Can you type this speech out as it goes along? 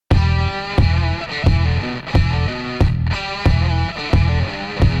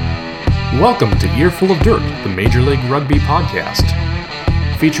Welcome to Earful of Dirt, the Major League Rugby podcast.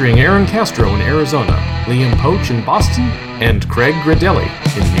 Featuring Aaron Castro in Arizona, Liam Poach in Boston, and Craig Gradelli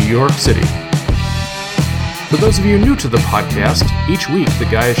in New York City. For those of you new to the podcast, each week the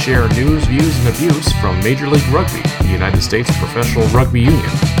guys share news, views, and abuse from Major League Rugby, the United States Professional Rugby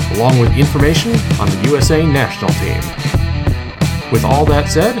Union, along with information on the USA national team. With all that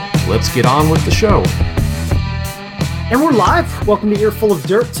said, let's get on with the show. And we're live. Welcome to Earful of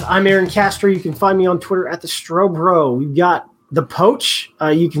Dirt. I'm Aaron Castro. You can find me on Twitter at the Strobro. We've got the Poach.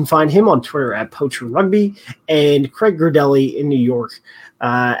 You can find him on Twitter at Poacher Rugby, and Craig Gradelli in New York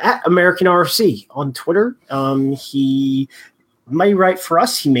at American RFC on Twitter. He may write for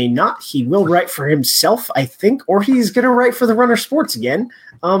us. He may not. He will write for himself, I think, or he's going to write for the Runner Sports again.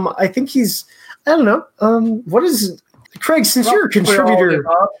 I think he's. I don't know. What is Craig? Since you're a contributor,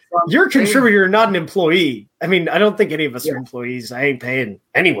 not an employee. I mean, I don't think any of us are employees. I ain't paying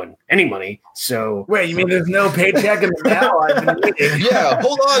anyone any money. So wait, you mean there's no paycheck in the mail? I've been waiting. Yeah,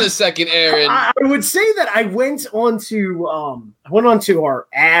 hold on a second, Aaron. I would say that I went onto our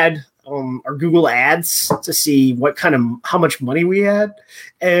ad, our Google Ads to see how much money we had,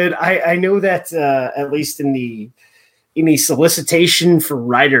 and I know that at least in the solicitation for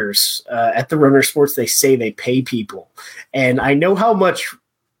writers at the Runner Sports, they say they pay people, and I know how much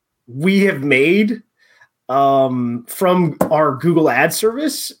we have made from our Google ad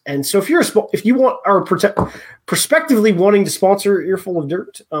service. And so if you want our prospectively wanting to sponsor Earful of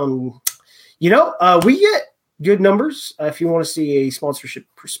Dirt, we get good numbers. If you want to see a sponsorship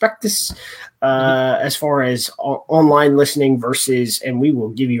prospectus, as far as online listening and we will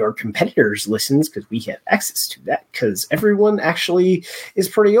give you our competitors' listens because we have access to that because everyone actually is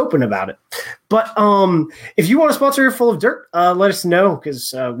pretty open about it. But if you want to sponsor Earful of Dirt, let us know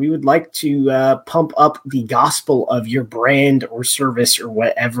because we would like to pump up the gospel of your brand or service or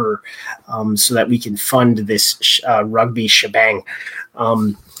whatever so that we can fund this rugby shebang.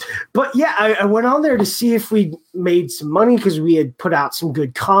 But yeah, I went on there to see if we made some money because we had put out some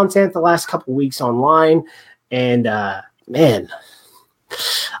good content the last couple of weeks online. And man,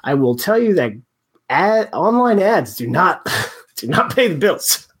 I will tell you that online ads do not pay the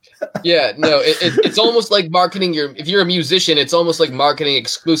bills. Yeah, no, it's almost like marketing if you're a musician, it's almost like marketing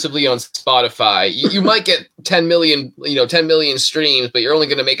exclusively on Spotify. You might get 10 million streams, but you're only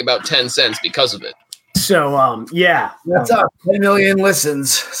going to make about 10 cents because of it. So, that's up 10 million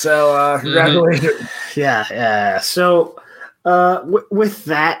listens. So, congratulations. Yeah. So, with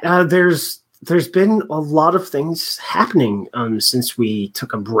that, there's been a lot of things happening since we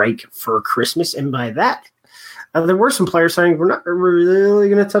took a break for Christmas, and by that, there were some player signings. We're not really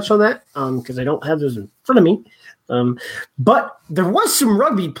going to touch on that because I don't have those in front of me. But there was some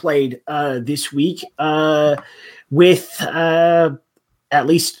rugby played this week with at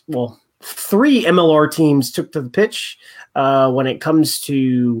least 3 MLR teams took to the pitch when it comes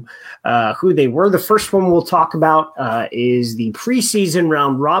to who they were. The first one we'll talk about is the preseason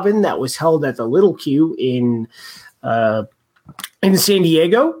round robin that was held at the Little Q in San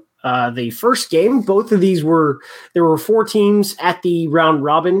Diego. The first game, both of these there were 4 teams at the round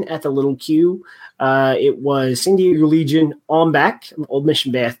robin at the Little Q. It was San Diego Legion, OMBAC, Old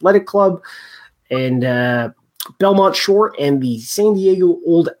Mission Bay Athletic Club, and Belmont Shore and the San Diego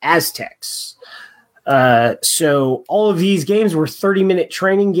Old Aztecs. So all of these games were 30-minute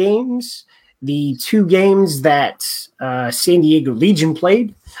training games. The 2 games that San Diego Legion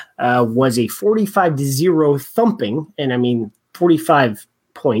played was a 45-0 thumping, and I mean 45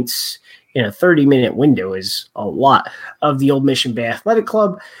 points in a 30-minute window is a lot, of the Old Mission Bay Athletic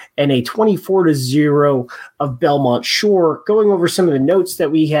Club, and a 24-0 of Belmont Shore. Going over some of the notes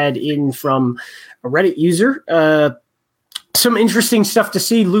that we had in from a Reddit user, some interesting stuff to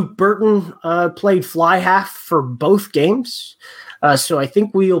see. Luke Burton played fly half for both games. So I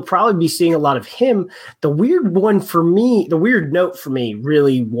think we'll probably be seeing a lot of him. The weird note for me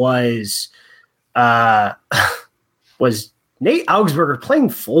really was Nate Augsburger playing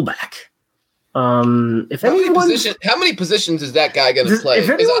fullback. How many positions is that guy going to play? If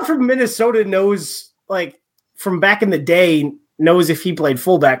anyone from Minnesota knows, from back in the day, knows if he played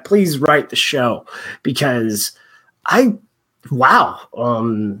fullback, please write the show because that's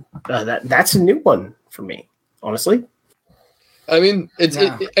a new one for me, honestly. I mean, it's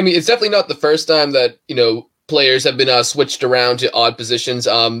definitely not the first time that players have been switched around to odd positions.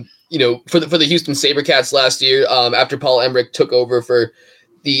 For the Houston SaberCats last year, after Paul Emmerich took over for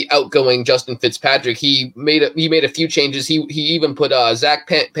the outgoing Justin Fitzpatrick, he made a few changes. He even put Zach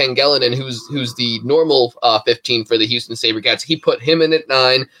Pangelen in, who's the normal 15 for the Houston SaberCats. He put him in at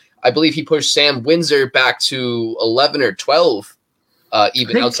 9. I believe he pushed Sam Windsor back to 11 or 12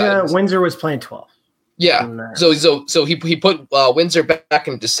 even outside. Windsor was playing 12. Yeah. So he put Windsor back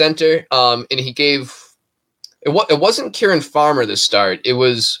into center, and he gave it wasn't Kieran Farmer to start. It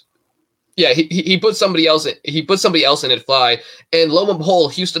was he put somebody else. He put somebody else in at fly, and lo and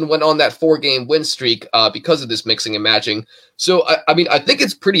behold, Houston went on that 4-game win streak because of this mixing and matching. So I mean, I think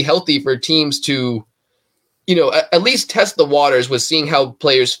it's pretty healthy for teams to, at least test the waters with seeing how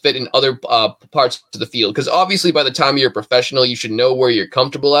players fit in other parts of the field. Because obviously, by the time you're a professional, you should know where you're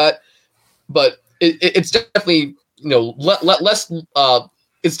comfortable at. But it's definitely less.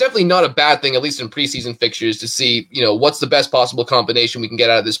 It's definitely not a bad thing, at least in preseason fixtures, to see what's the best possible combination we can get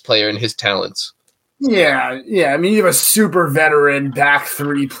out of this player and his talents. Yeah. I mean, you have a super veteran back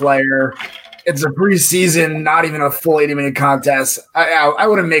 3 player. It's a preseason, not even a full 80-minute contest. I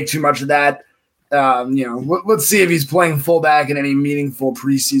wouldn't make too much of that. Let's see if he's playing fullback in any meaningful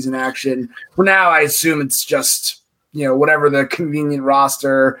preseason action. For now, I assume it's just whatever the convenient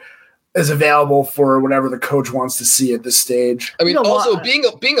roster is available for whatever the coach wants to see at this stage. I mean, also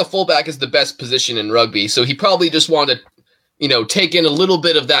being a fullback is the best position in rugby, so he probably just wanted to, take in a little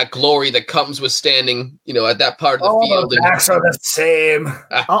bit of that glory that comes with standing, at that part of the field. The backs are the same.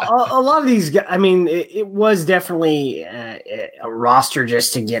 a lot of these guys, I mean, it was definitely a roster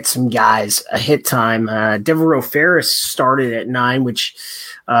just to get some guys a hit time. Devereaux Ferris started at 9, which,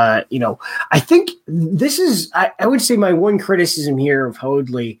 I think this is, I would say my one criticism here of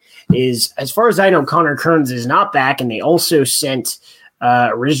Hoadley is, as far as I know, Connor Kearns is not back, and they also sent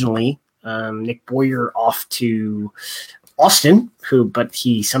originally Nick Boyer off to Austin, but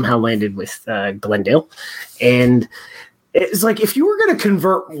he somehow landed with Glendale. And it's like, if you were going to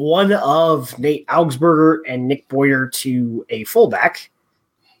convert one of Nate Augsburger and Nick Boyer to a fullback,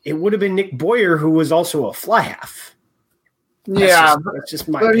 it would have been Nick Boyer, who was also a fly half. That's just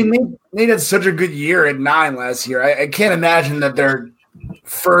my opinion. I mean, Nate had such a good year at 9 last year. I can't imagine that their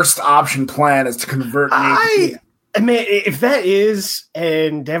first option plan is to convert Nate. I mean, if that is,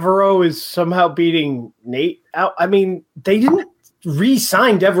 and Devereaux is somehow beating Nate out, I mean, they didn't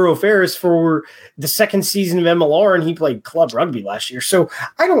re-sign Devereaux Ferris for the second season of MLR, and he played club rugby last year. So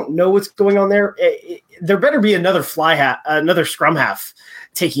I don't know what's going on there. There better be another another scrum half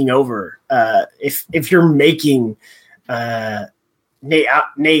taking over. If you're making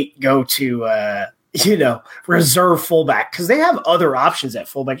Nate go to reserve fullback, because they have other options at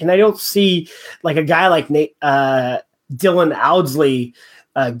fullback, and I don't see like a guy like Nate Dylan Audsley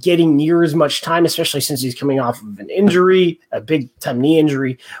getting near as much time, especially since he's coming off of an injury, a big time knee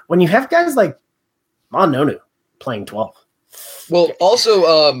injury. When you have guys like Mononu playing 12. Well,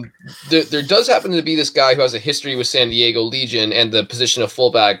 also, there does happen to be this guy who has a history with San Diego Legion and the position of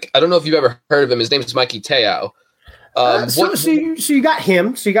fullback. I don't know if you've ever heard of him. His name is Mikey Te'o. So you got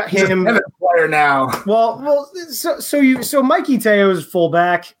him. So you got him. He's a player now. So Mikey Te'o is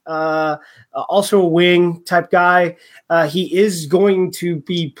fullback, also a wing type guy. He is going to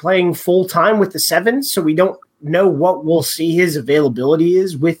be playing full time with the Sevens, so we don't know what we'll see his availability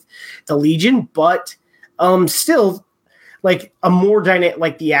is with the Legion, but still, like a more dynamic,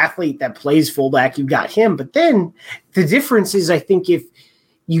 like the athlete that plays fullback, you got him. But then the difference is, I think if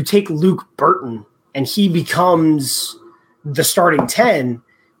you take Luke Burton and he becomes the starting 10,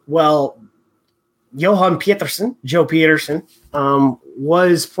 well, Joe Peterson,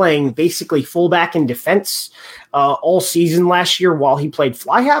 was playing basically fullback in defense all season last year while he played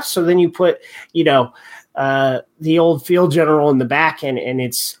fly half. So then you put, the old field general in the back, and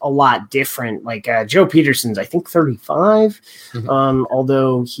it's a lot different. Like Joe Peterson's, I think 35,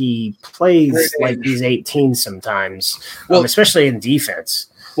 although he plays like he's 18 sometimes, especially in defense.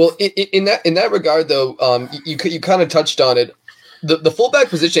 Well, in that regard, though, you kind of touched on it. The fullback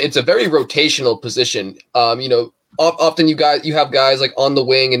position, it's a very rotational position. Often you have guys like on the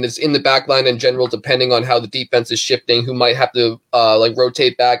wing and it's in the back line in general, depending on how the defense is shifting, who might have to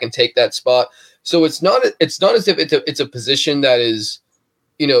rotate back and take that spot. So it's not as if it's a position that is,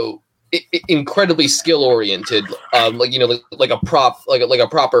 incredibly skill oriented, like a prop, like a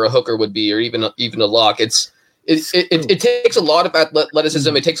prop or a hooker would be, or even a lock. It takes a lot of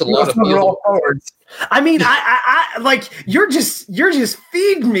athleticism. It takes a lot of forwards. I mean, I like you're just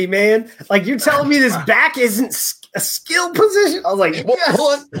feeding me, man. Like you're telling me this back isn't a skill position. I was like, well, yes.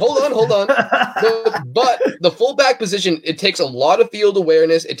 hold on. But the fullback position, it takes a lot of field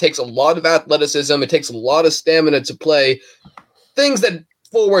awareness. It takes a lot of athleticism. It takes a lot of stamina to play things that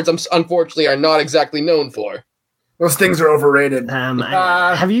forwards, unfortunately, are not exactly known for. Those things are overrated.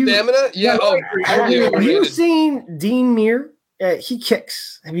 Have you stamina? Yeah. Have you seen Dean Muir? He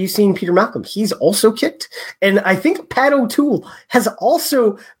kicks. Have you seen Peter Malcolm? He's also kicked, and I think Pat O'Toole has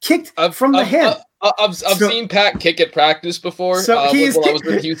also kicked from the head. I've seen Pat kick at practice before. So while I was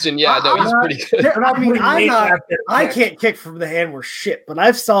with Houston. Yeah, no, he's pretty good. I can't kick from the hand worth shit, but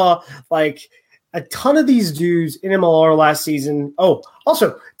I've saw like a ton of these dudes in MLR last season. Oh,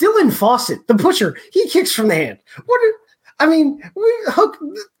 also Dylan Fawcett, the butcher, he kicks from the hand.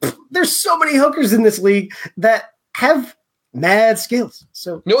 There's so many hookers in this league that have mad skills.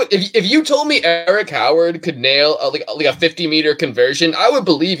 So you know what? If you told me Eric Howard could nail like a 50-meter conversion, I would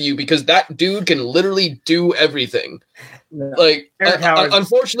believe you because that dude can literally do everything. No. Like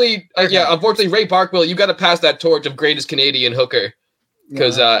unfortunately, Ray Parkville, you got to pass that torch of greatest Canadian hooker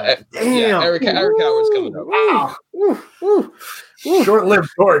because Eric Howard's coming up. Wow. Short-lived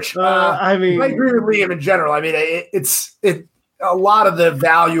torch. I agree with Liam in general. I mean, it's a lot of the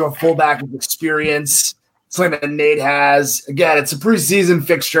value of fullback is experience. Something that Nate has. Again, it's a preseason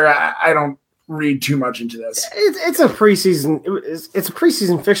fixture. I don't read too much into this. It's a preseason. It's a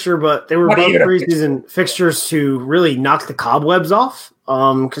preseason fixture, but they were both preseason fixtures to really knock the cobwebs off.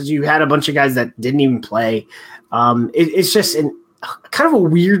 Because you had a bunch of guys that didn't even play. It's just kind of a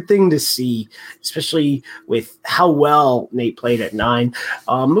weird thing to see, especially with how well Nate played at 9.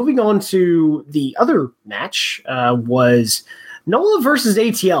 Moving on to the other match was NOLA versus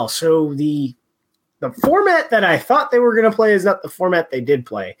ATL. So the format that I thought they were going to play is not the format they did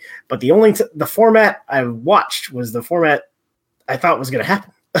play, but the format I watched was the format I thought was going to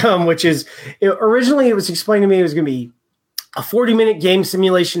happen, which is originally it was explained to me it was going to be a 40-minute game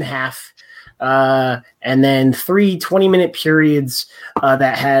simulation half, and then 3 20-minute periods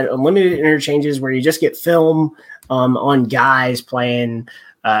that had unlimited interchanges where you just get film on guys playing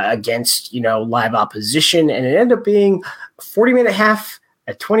against live opposition, and it ended up being a 40-minute half,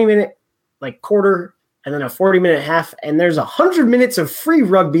 a 20-minute quarter, and then a 40-minute half, and there's 100 minutes of free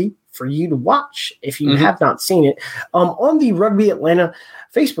rugby for you to watch if you have not seen it on the Rugby Atlanta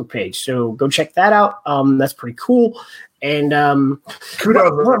Facebook page. So go check that out. That's pretty cool. And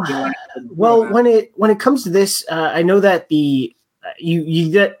when it comes to this, I know that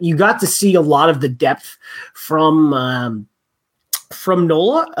you got to see a lot of the depth from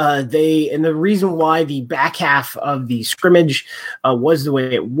NOLA. And the reason why the back half of the scrimmage was the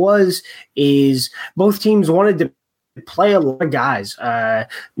way it was is both teams wanted to play a lot of guys.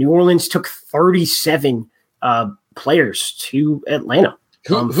 New Orleans took 37 players to Atlanta.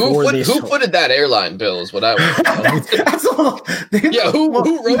 Who footed that airline bill is what I want to know. Who wrote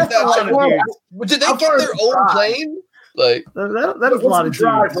that? Did they get their own plane? Like that is a lot of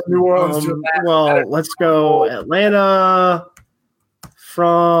drive from New Orleans to Atlanta. Let's go Atlanta.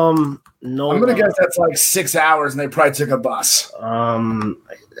 From NOLA. I'm going to guess that's like 6 hours, and they probably took a bus.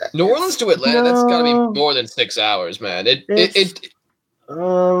 New Orleans to Atlanta, that's got to be more than 6 hours, man. It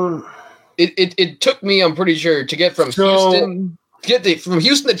took me, I'm pretty sure, to get from Houston. From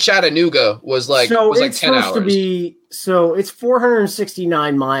Houston to Chattanooga was like 10 hours. It's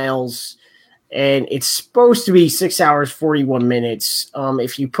 469 miles, and it's supposed to be 6 hours 41 minutes.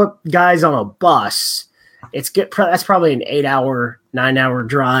 If you put guys on a bus, that's probably an 9-hour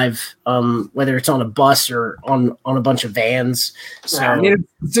drive, whether it's on a bus or on a bunch of vans. So it's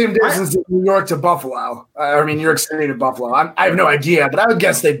the same distance as New York to Buffalo. New York City to Buffalo. I have no idea, but I would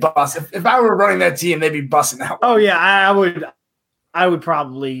guess they bus. If I were running that team, they'd be bussing that way. Oh yeah, I would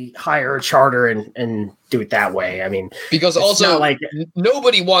probably hire a charter and do it that way. I mean, because also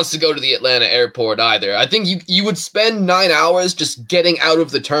nobody wants to go to the Atlanta airport either. I think you would spend 9 hours just getting out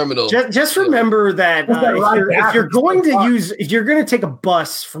of the terminal. Just remember that if you're going to take a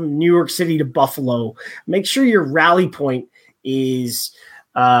bus from New York City to Buffalo, make sure your rally point is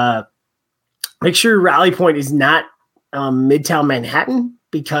not Midtown Manhattan,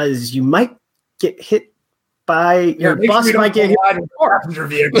 because you might get hit. Your bus might get hit by a passenger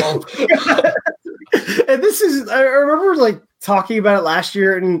vehicle. And I remember talking about it last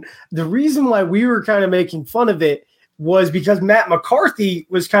year, and the reason why we were kind of making fun of it was because Matt McCarthy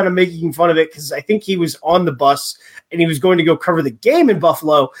was kind of making fun of it because I think he was on the bus and he was going to go cover the game in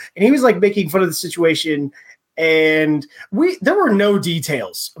Buffalo, and he was making fun of the situation, and there were no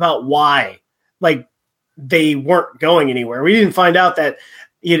details about why they weren't going anywhere. We didn't find out that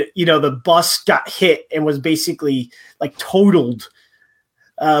the bus got hit and was basically totaled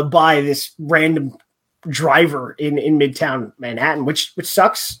by this random driver in Midtown Manhattan, which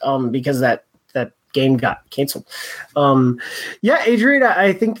sucks because that game got canceled. Adrian,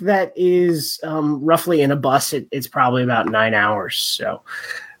 I think that is roughly in a bus. It's probably about 9 hours. So,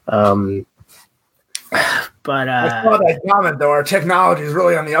 but I saw that comment though. Our technology is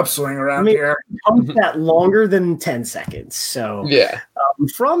really on the upswing around here. That longer than 10 seconds. So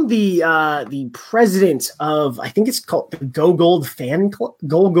from the president of, I think it's called the Go Gold Fan Club,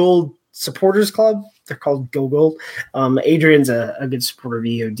 Go Gold supporters club. They're called Go Gold. Adrian's a good supporter of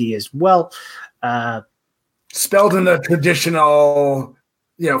EOD as well. Spelled in the traditional,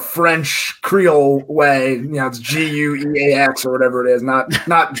 French Creole way. It's Gueax or whatever it is, not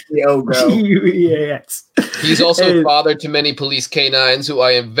Go. Gueax. He's also a father to many police canines who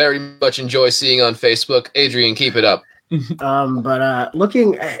I very much enjoy seeing on Facebook. Adrian, keep it up. But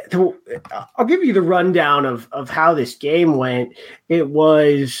looking at I'll give you the rundown of how this game went. It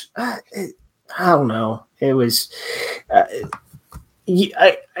was, I don't know. It was,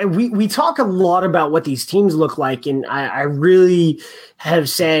 we talk a lot about what these teams look like, and I really have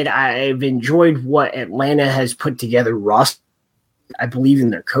said I've enjoyed what Atlanta has put together. I believe in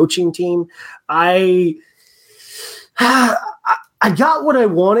their coaching team. I got what I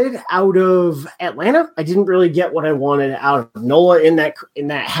wanted out of Atlanta. I didn't really get what I wanted out of NOLA in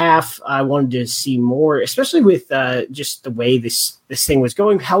that half. I wanted to see more, especially with just the way this thing was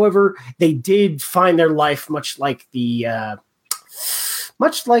going. However, they did find their life much like the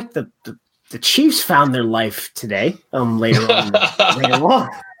Chiefs found their life today. Later on.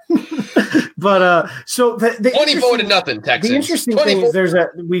 But so the 24-0 Texans. The interesting thing is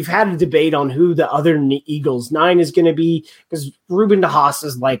we've had a debate on who the other Eagles 9 is going to be, because Ruben DeHaas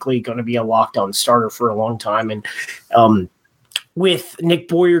is likely going to be a lockdown starter for a long time, and with Nick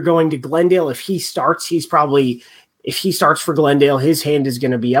Boyer going to Glendale, if he starts for Glendale, his hand is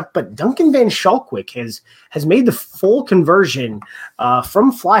going to be up. But Duncan Van Schalkwyk has made the full conversion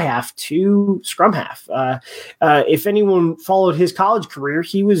from fly half to scrum half. If anyone followed his college career,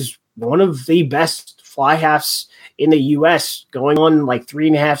 he was one of the best fly halves in the U.S., going on like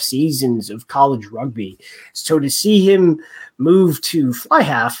 3.5 seasons of college rugby. So to see him move to fly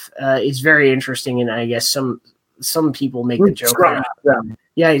half is very interesting, and I guess some people make the joke.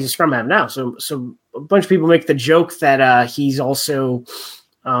 Yeah, he's a scrum half now. So a bunch of people make the joke that he's also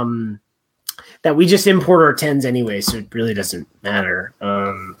that we just import our 10s anyway, so it really doesn't matter.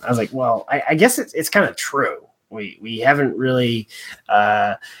 I was like, well, I guess it's kind of true. We haven't really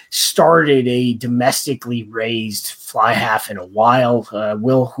started a domestically raised fly half in a while.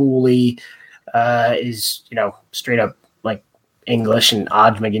 Will Hooley is straight up like English, and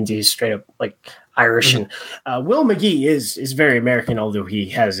Odge McGinty is straight up like Irish, and Will McGee is very American, although he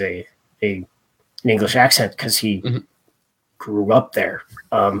has an English accent because he grew up there.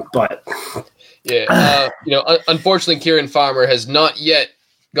 But yeah, unfortunately, Kieran Farmer has not yet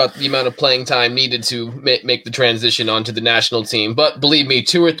got the amount of playing time needed to make the transition onto the national team. But believe me,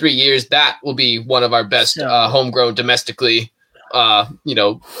 2 or 3 years, that will be one of our best homegrown, domestically,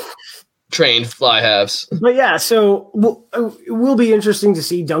 trained fly halves. But yeah, so it will be interesting to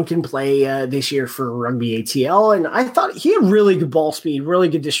see Duncan play this year for Rugby ATL. And I thought he had really good ball speed, really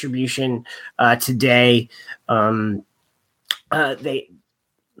good distribution today.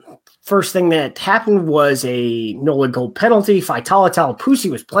 First thing that happened was a NOLA gold penalty. Faitala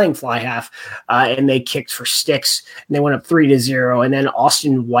Taupusi was playing fly half, and they kicked for sticks, and they went up 3-0. And then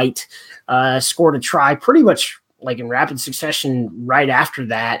Austin White scored a try pretty much like in rapid succession right after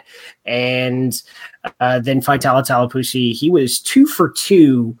that. And then Faitala Taupusi, he was 2 for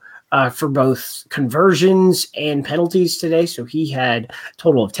 2 for both conversions and penalties today. So he had a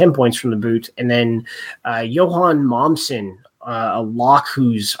total of 10 points from the boot. And then Johan Momsen, a lock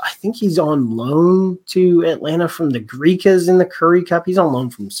I think he's on loan to Atlanta from the Grikas in the Curry Cup. He's on loan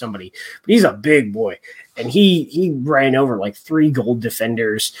from somebody, but he's a big boy. And he ran over like 3 gold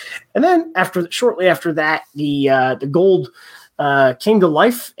defenders. And then shortly after that, the gold came to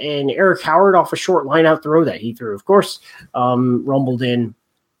life, and Eric Howard off a short line out throw that he threw, of course, rumbled in.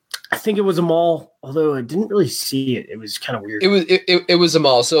 I think it was a maul, although I didn't really see it. It was kind of weird. It was a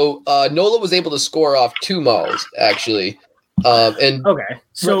maul. So NOLA was able to score off 2 mauls, actually. Okay.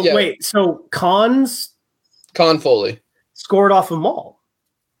 So yeah. Wait, so Con Foley scored off a maul.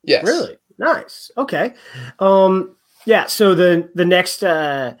 Yes. Really? Nice. Okay. Yeah, so the next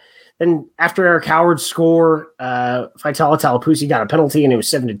then after Eric Howard's score, Faitala Taupusi got a penalty, and it was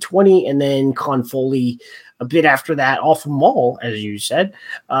 7-20, and then Con Foley a bit after that off a maul, as you said,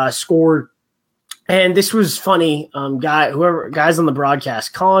 scored. And this was funny, guys on the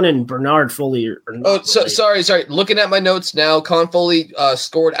broadcast, Con and Bernard Foley are sorry. Looking at my notes now, Con Foley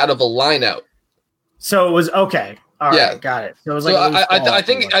scored out of a line out. So it was okay. All right, got it. So it was like I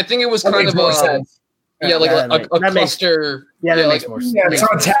think it was kind of a cluster. That makes more sense. Yeah, it's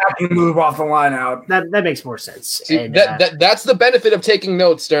an attacking move off the line out. That makes more sense. See, and, that's the benefit of taking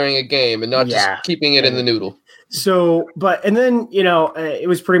notes during a game and not just keeping it in the noodle. So, and then it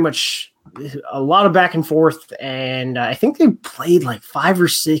was pretty much a lot of back and forth, and I think they played like 5 or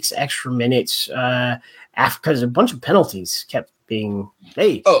 6 extra minutes because a bunch of penalties kept being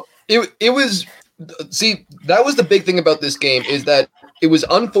made. Oh, It was, see, that was the big thing about this game, is that it was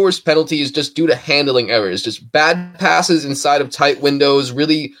unforced penalties just due to handling errors, just bad passes inside of tight windows,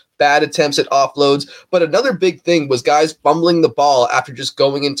 really bad attempts at offloads. But another big thing was guys fumbling the ball after just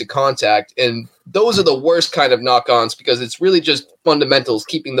going into contact. And those are the worst kind of knock-ons, because it's really just fundamentals,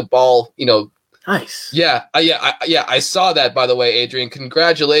 keeping the ball, Nice. Yeah, I saw that, by the way, Adrian.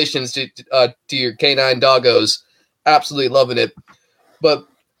 Congratulations to your K9 doggos. Absolutely loving it. But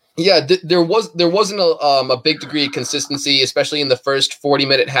yeah, there wasn't a big degree of consistency, especially in the first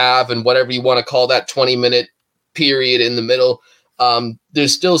 40-minute half and whatever you want to call that 20-minute period in the middle. There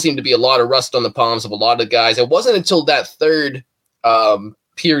still seemed to be a lot of rust on the palms of a lot of guys. It wasn't until that third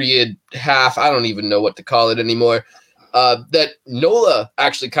period half, I don't even know what to call it anymore, that NOLA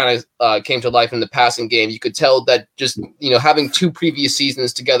actually kind of came to life in the passing game. You could tell that just, having 2 previous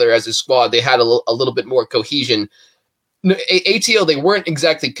seasons together as a squad, they had a little bit more cohesion. ATL, they weren't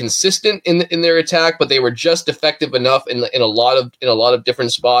exactly consistent in their attack, but they were just effective enough in a lot of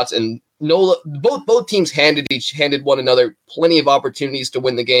different spots. And NOLA, both teams handed one another plenty of opportunities to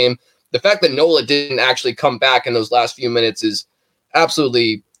win the game. The fact that NOLA didn't actually come back in those last few minutes is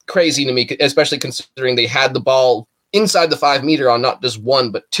absolutely crazy to me, especially considering they had the ball inside the 5-meter on not just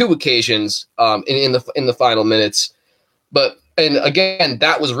one but 2 occasions in the final minutes. And again,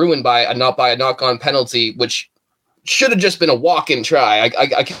 that was ruined by a knock-on penalty, which should have just been a walk-in try.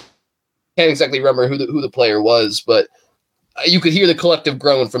 I can't exactly remember who the player was, but you could hear the collective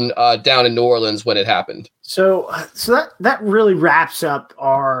groan from down in New Orleans when it happened. So that really wraps up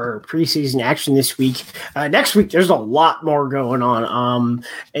our preseason action this week. Next week, there's a lot more going on.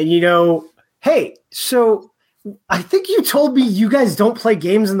 Hey, so I think you told me you guys don't play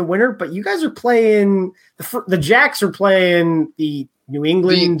games in the winter, but you guys are playing the Jacks are playing the New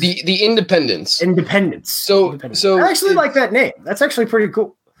England the Independence. So I actually like that name. That's actually pretty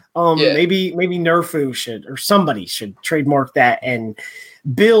cool. Maybe Nerfu somebody should trademark that and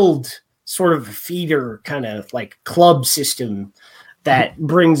build sort of a feeder kind of like club system that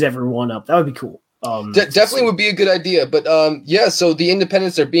brings everyone up. That would be cool. Definitely would be a good idea. But so the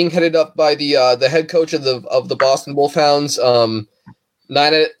Independents are being headed up by the head coach of the Boston Wolfhounds.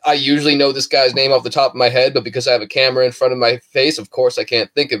 I usually know this guy's name off the top of my head, but because I have a camera in front of my face, of course I can't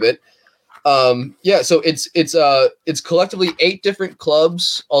think of it. So it's collectively 8 different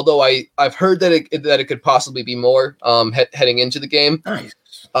clubs, although I've heard that it could possibly be more heading into the game. Nice.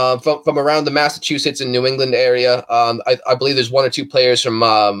 From around the Massachusetts and New England area. I believe there's 1 or 2 players from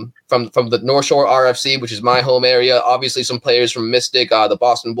the North Shore RFC, which is my home area. Obviously some players from Mystic, the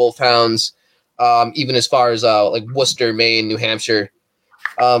Boston Wolfhounds, even as far as like Worcester, Maine, New Hampshire.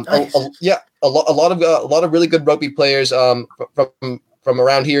 Nice. A lot of really good rugby players from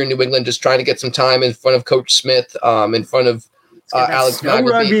around here in New England, just trying to get some time in front of Coach Smith, in front of Alex Snow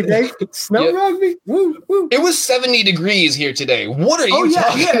rugby, Dave. Snow rugby. Woo, woo. It was 70 degrees here today. What are you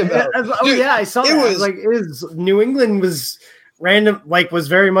talking about? Dude, I saw that. It was New England was random, was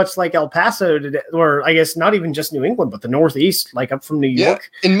very much like El Paso today, or I guess not even just New England, but the Northeast, like up from New York.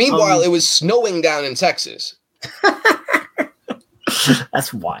 And meanwhile, it was snowing down in Texas.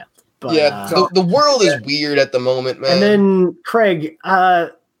 That's wild. But, the world is weird at the moment, man. And then, Craig,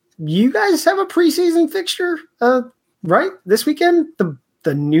 you guys have a preseason fixture, right? This weekend,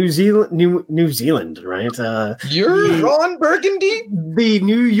 the New Zealand, right? You're Ron Burgundy, the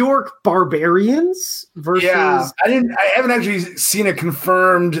New York Barbarians versus. Yeah, I haven't actually seen a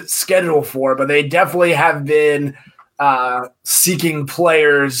confirmed schedule for it, but they definitely have been seeking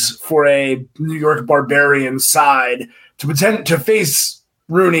players for a New York Barbarian side to face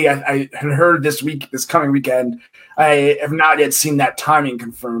Rooney. I had heard this coming weekend. I have not yet seen that timing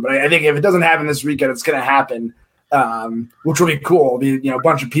confirmed, but I think if it doesn't happen this weekend, it's going to happen, which will be cool. It'll be, a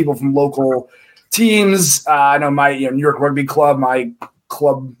bunch of people from local teams. I know my New York Rugby Club, my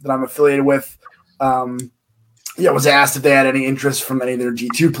club that I'm affiliated with, was asked if they had any interest from any of their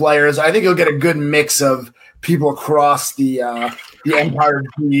G2 players. I think you'll get a good mix of people across the Empire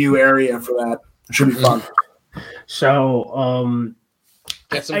GU area for that. It should be fun. So,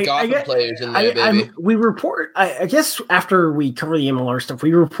 get some Gotham players in there, baby. We report. I guess after we cover the MLR stuff,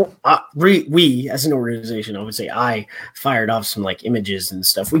 we report. We as an organization, I would say, I fired off some images and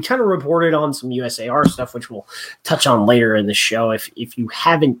stuff. We kind of reported on some USAR stuff, which we'll touch on later in the show. If you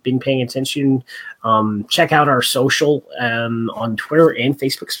haven't been paying attention, check out our social on Twitter and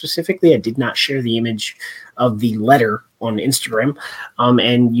Facebook specifically. I did not share the image of the letter on Instagram,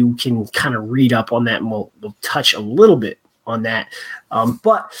 and you can kind of read up on that, and we'll touch a little bit on that.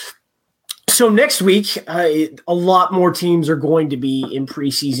 But So next week, a lot more teams are going to be in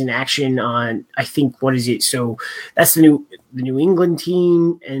preseason action on, I think, what is it? So that's the New England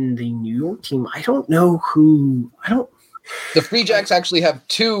team and the New York team. I don't know who. The Free Jacks actually have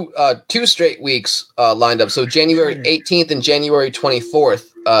two straight weeks lined up. So January 18th and January 24th,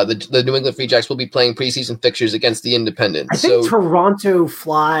 the New England Free Jacks will be playing preseason fixtures against the Independents. I think Toronto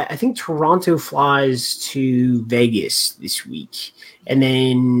flies to Vegas this week. And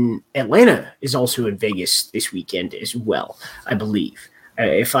then Atlanta is also in Vegas this weekend as well, I believe,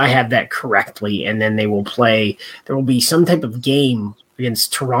 if I have that correctly. And then there will be some type of game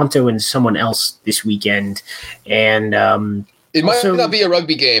against Toronto and someone else this weekend. And it might not be a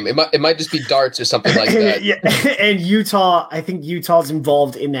rugby game. It might just be darts or something like that. Yeah. And Utah, I think Utah's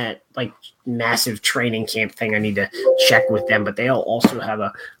involved in that like massive training camp thing. I need to check with them, but they'll also have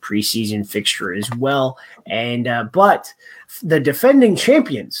a preseason fixture as well. And but the defending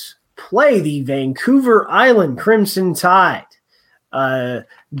champions play the Vancouver Island Crimson Tide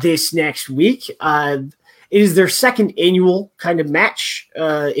this next week. It is their second annual kind of match.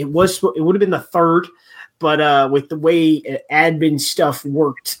 It would have been the third, but with the way admin stuff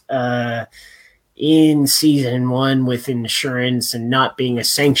worked in season one with insurance and not being a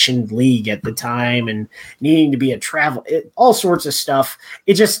sanctioned league at the time and needing to be all sorts of stuff,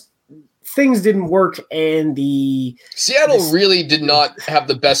 things didn't work, and Seattle really did not have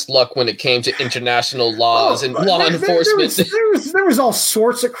the best luck when it came to international laws and law enforcement. There was all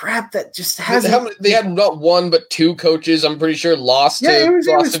sorts of crap that just hasn't. They had not one but two coaches, I'm pretty sure, lost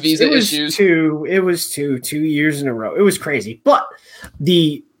to visa issues. It was two years in a row. It was crazy. But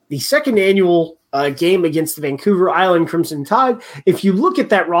the second annual game against the Vancouver Island Crimson Tide, if you look at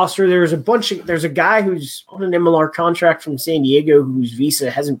that roster, there's a guy who's on an MLR contract from San Diego whose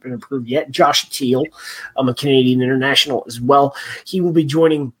visa hasn't been approved yet, Josh Teal, a Canadian international as well. He will be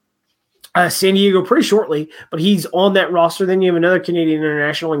joining San Diego pretty shortly, but he's on that roster. Then you have another Canadian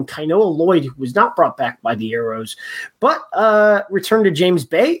international in Kainoa Lloyd, who was not brought back by the Arrows, but returned to James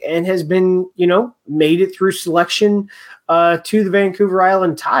Bay and has been, made it through selection to the Vancouver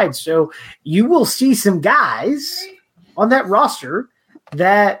Island Tide. So you will see some guys on that roster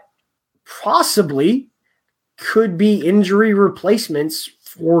that possibly could be injury replacements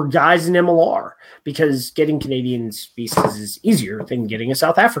for guys in MLR, because getting Canadians visas is easier than getting a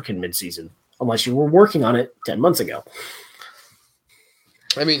South African midseason, unless you were working on it 10 months ago.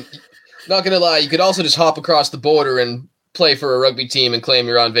 I mean, not going to lie, you could also just hop across the border and play for a rugby team and claim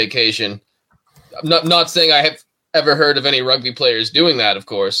you're on vacation. I'm not saying I have ever heard of any rugby players doing that, of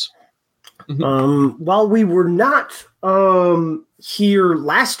course. While we were not here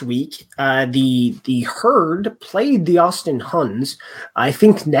last week, the Herd played the Austin Huns. I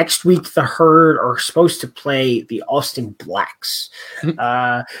think next week the Herd are supposed to play the Austin Blacks.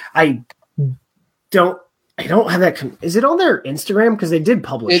 I don't have that. Is it on their Instagram? Because they did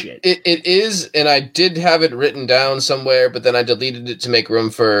publish it. It is, and I did have it written down somewhere, but then I deleted it to make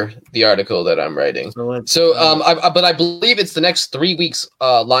room for the article that I'm writing. But I believe it's the next 3 weeks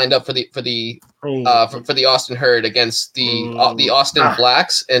lined up for the Austin Herd against the Austin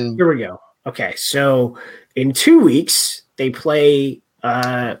Blacks. And here we go. Okay, so in 2 weeks they play. So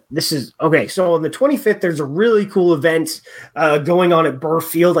on the 25th, there's a really cool event going on at Burr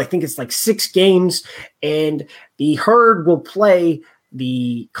Field. I think it's like 6 games, and the Herd will play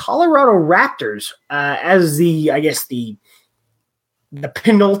the Colorado Raptors as the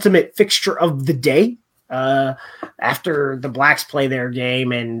penultimate fixture of the day. After the Blacks play their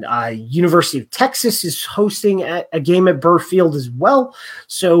game, and University of Texas is hosting a game at Burr Field as well.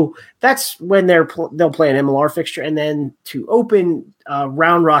 So that's when they'll play an MLR fixture. And then to open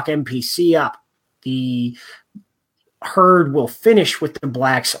Round Rock MPC up, the Herd will finish with the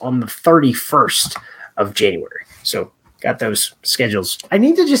Blacks on the 31st of January. So got those schedules. I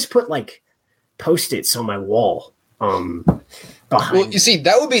need to just put Post-its on my wall. Well, you see,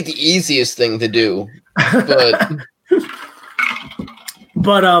 that would be the easiest thing to do.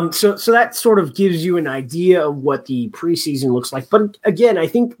 But so that sort of gives you an idea of what the preseason looks like. But again, I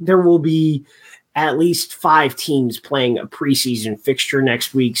think there will be at least 5 teams playing a preseason fixture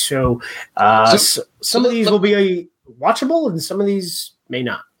next week. So some of these will be watchable, and some of these may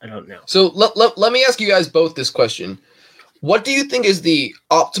not. I don't know. So let me ask you guys both this question. What do you think is the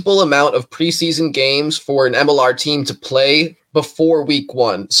optimal amount of preseason games for an MLR team to play before week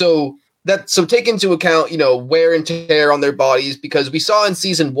 1? So take into account, wear and tear on their bodies, because we saw in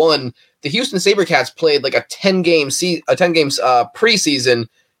season 1, the Houston SaberCats played like a 10 games preseason,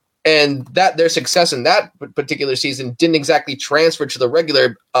 and that their success in that particular season didn't exactly transfer to the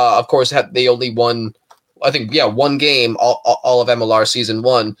regular. Of course, they only won, I think, one game all of MLR season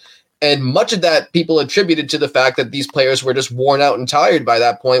 1. And much of that people attributed to the fact that these players were just worn out and tired by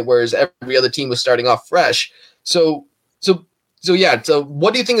that point, whereas every other team was starting off fresh. So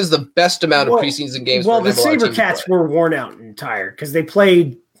what do you think is the best amount of preseason games? Well, the SaberCats were worn out and tired because they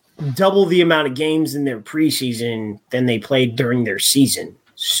played double the amount of games in their preseason than they played during their season.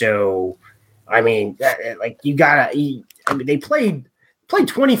 So, I mean, they played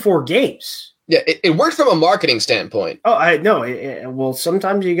 24 games. Yeah, it worked from a marketing standpoint. Oh, I know. Well,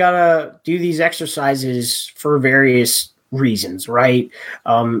 sometimes you gotta do these exercises for various reasons, right?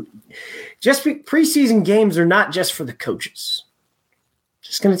 Preseason games are not just for the coaches.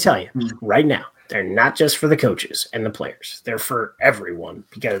 Just going to tell you right now, they're not just for the coaches and the players. They're for everyone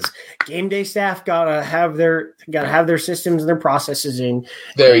because game day staff gotta have their systems and their processes in.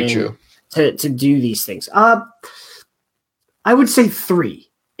 Very true. To do these things. I would say 3.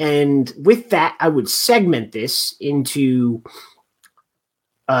 And with that, I would segment this into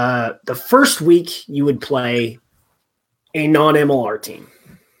the first week you would play a non-MLR team.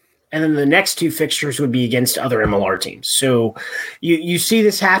 And then the next 2 fixtures would be against other MLR teams. So you see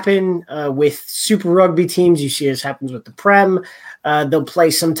this happen with Super Rugby teams. You see this happens with the Prem. They'll play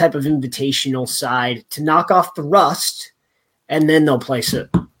some type of invitational side to knock off the rust, and then they'll play a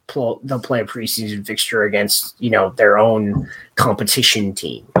preseason fixture against their own competition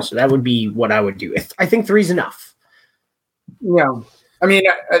team. So that would be what I would do. I think 3 is enough. Yeah, I mean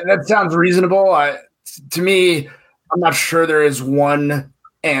that sounds reasonable. To me, I'm not sure there is one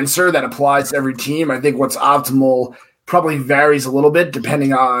answer that applies to every team. I think what's optimal probably varies a little bit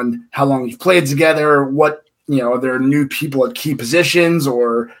depending on how long you've played together, what, are there new people at key positions,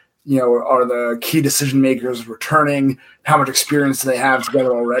 or, are the key decision makers returning, how much experience do they have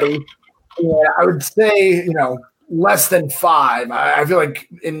together already? Yeah, I would say, less than 5. I feel like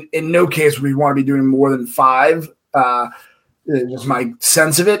in no case would we want to be doing more than 5. Just my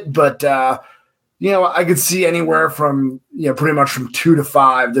sense of it. But, I could see anywhere from, pretty much from 2 to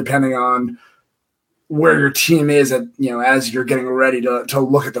 5, depending on where your team is at, as you're getting ready to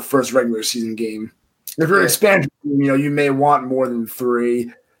look at the first regular season game. If you're an expansion team, you may want more than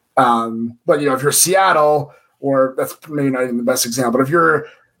 3. But, if you're Seattle, or that's maybe not even the best example, but if you're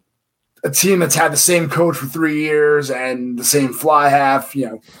a team that's had the same coach for 3 years and the same fly half,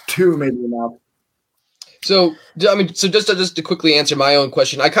 2 maybe enough. So just to quickly answer my own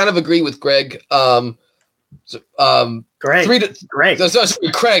question, I kind of agree with Greg. Greg. Greg.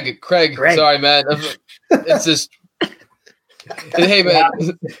 Sorry, man. It's just, hey, man.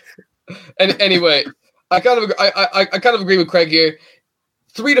 And anyway, I kind of agree with Craig here.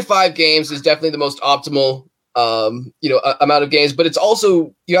 3 to 5 games is definitely the most optimal amount of games, but it's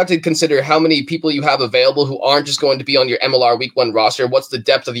also, you have to consider how many people you have available who aren't just going to be on your MLR week 1 roster. What's the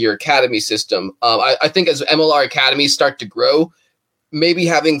depth of your academy system? I think as MLR academies start to grow, maybe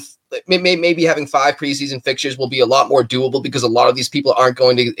having 5 preseason fixtures will be a lot more doable because a lot of these people aren't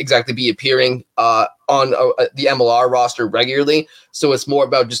going to exactly be appearing on the MLR roster regularly. So it's more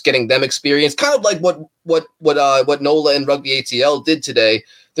about just getting them experience, kind of like what NOLA and Rugby ATL did today.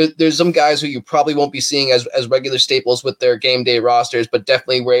 There's some guys who you probably won't be seeing as regular staples with their game day rosters, but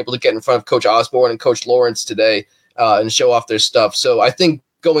definitely were able to get in front of Coach Osborne and Coach Lawrence today and show off their stuff. So I think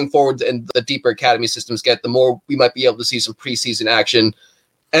going forward and the deeper academy systems get, the more we might be able to see some preseason action.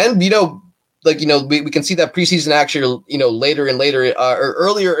 And, we can see that preseason action, later and later or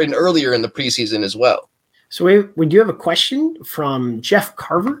earlier and earlier in the preseason as well. So we do have a question from Jeff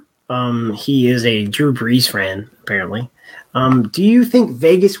Carver. He is a Drew Brees fan, apparently. Do you think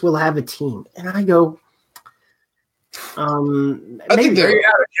Vegas will have a team? And I go, I think there you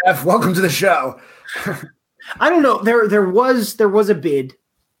have it, Jeff. Welcome to the show. I don't know. There was a bid.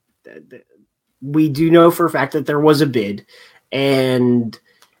 We do know for a fact that there was a bid, and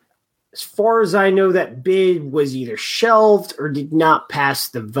as far as I know, that bid was either shelved or did not pass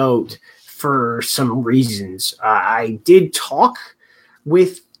the vote for some reasons. I did talk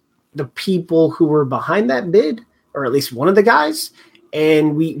with the people who were behind that bid, or at least one of the guys,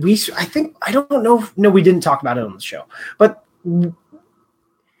 and we didn't talk about it on the show, but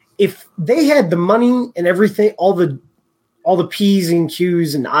if they had the money and everything, all the P's and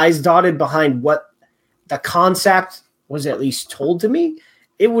Q's and I's dotted behind what the concept was at least told to me,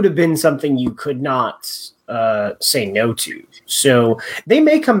 it would have been something you could not say no to. So they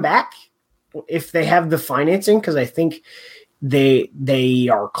may come back if they have the financing, because I think they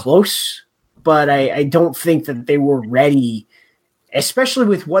are close, but I don't think that they were ready, especially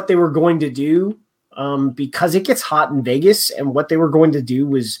with what they were going to do, because it gets hot in Vegas, and what they were going to do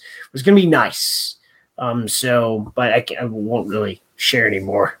was going to be nice. But I won't really share any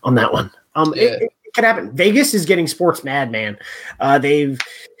more on that one. could happen. Vegas is getting sports mad, man. They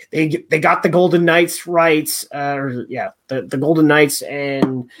got the Golden Knights rights. The Golden Knights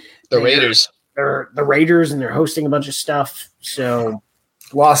and the Raiders. They're the Raiders, and they're hosting a bunch of stuff. So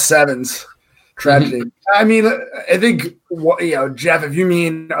lost sevens. Tragedy. I mean, I think, Jeff, if you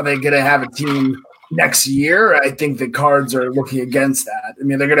mean are they going to have a team next year, I think the Cards are looking against that. I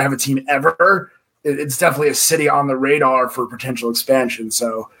mean, they're going to have a team ever. It's definitely a city on the radar for potential expansion.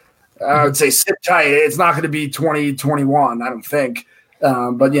 So I would say sit tight. It's not going to be 2021, I don't think.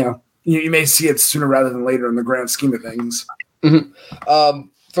 But, you may see it sooner rather than later in the grand scheme of things. Mm-hmm.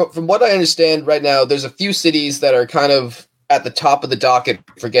 From what I understand right now, there's a few cities that are kind of at the top of the docket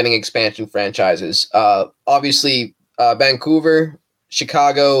for getting expansion franchises. Obviously, Vancouver,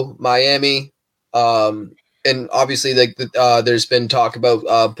 Chicago, Miami, and obviously, there's been talk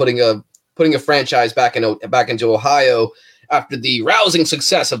about putting a franchise back into Ohio after the rousing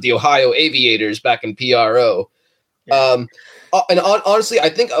success of the Ohio Aviators back in PRO. Yeah. Honestly, I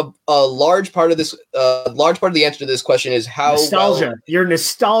think a large part of the answer to this question is how nostalgia. Your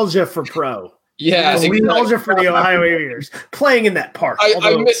nostalgia for pro. Yeah, nostalgia for the Ohio Aviators playing in that park.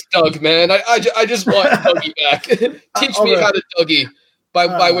 I miss Doug, man. I just want Dougie back. Teach me how to Dougie.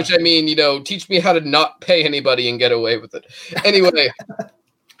 By which I mean, teach me how to not pay anybody and get away with it. Anyway,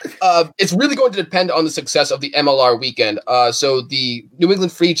 it's really going to depend on the success of the MLR weekend. So the New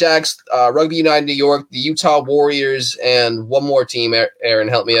England Free Jacks, Rugby United New York, the Utah Warriors, and one more team. Aaron,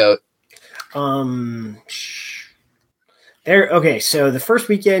 help me out. Okay, so the first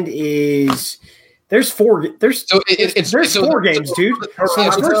weekend is there's four games, dude. So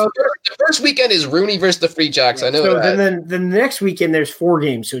the first weekend is Rooney versus the Free Jacks. I know. So then the next weekend there's 4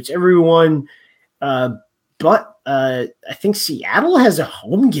 games. So it's everyone, but I think Seattle has a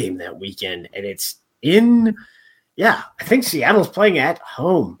home game that weekend, and it's in. Yeah, I think Seattle's playing at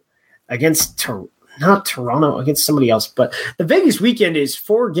home against not Toronto, against somebody else. But the Vegas weekend is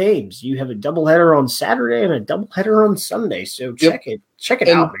 4 games. You have a doubleheader on Saturday and a doubleheader on Sunday. So check it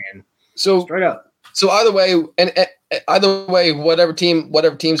out, man. So straight up. So either way, whatever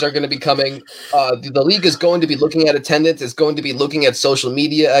teams are going to be coming, the league is going to be looking at attendance. It's going to be looking at social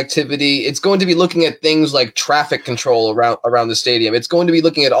media activity. It's going to be looking at things like traffic control around the stadium. It's going to be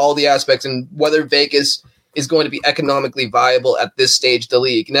looking at all the aspects and whether Vegas is going to be economically viable at this stage of the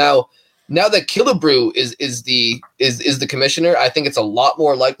league. Now that Killebrew is the commissioner, I think it's a lot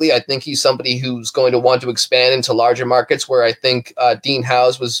more likely. I think he's somebody who's going to want to expand into larger markets. Where I think Dean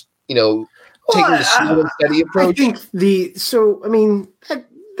Howes was, taking the slow and steady approach. I think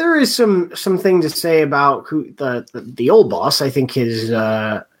there is something to say about who the old boss. I think is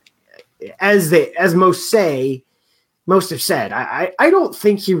as most have said. I don't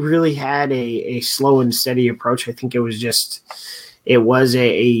think he really had a slow and steady approach. I think it was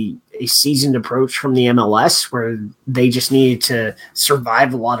a seasoned approach from the MLS where they just needed to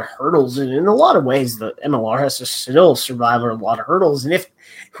survive a lot of hurdles. And in a lot of ways, the MLR has to still survive a lot of hurdles. And if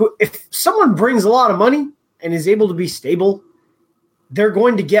someone brings a lot of money and is able to be stable, they're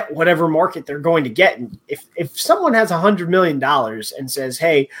going to get whatever market they're going to get. And if someone has $100 million and says,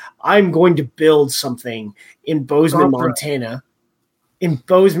 hey, I'm going to build something in Bozeman, Montana,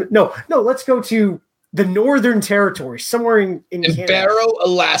 let's go to the Northern Territory, somewhere in Canada. Barrow,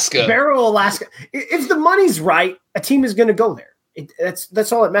 Alaska. If the money's right, a team is going to go there.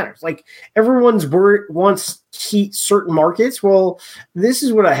 That's all that matters. Like everyone's wants certain markets. Well, this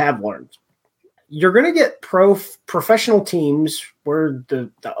is what I have learned. You're going to get professional teams where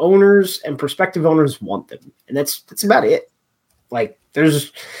the owners and prospective owners want them, and that's about it. Like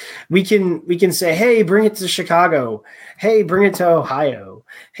we can say, hey, bring it to Chicago. Hey, bring it to Ohio.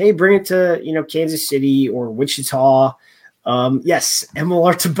 Hey, bring it to Kansas City or Wichita. Yes,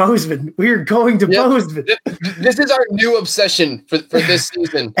 MLR to Bozeman. We're going to Bozeman. This is our new obsession for this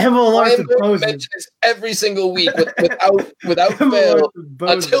season. MLR to Bozeman. Mention this every single week without fail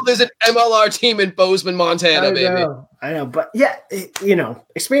until there's an MLR team in Bozeman, Montana, baby. I know, but yeah,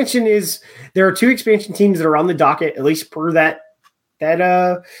 expansion is there are 2 expansion teams that are on the docket, at least per that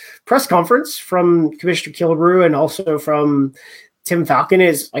press conference from Commissioner Killebrew and also from Tim Falcon.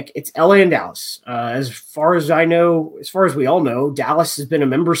 Is like it's LA and Dallas. As far as I know, as far as we all know, Dallas has been a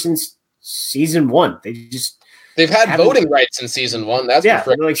member since season 1. They've had voting rights in season 1. That's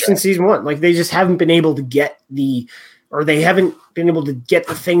since season 1. Like they just haven't been able to get the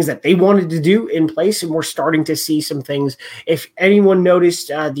things that they wanted to do in place, and we're starting to see some things. If anyone noticed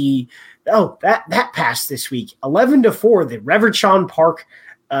that passed this week, 11-4, the Reverchon Park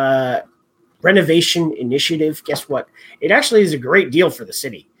renovation initiative. Guess what? It actually is a great deal for the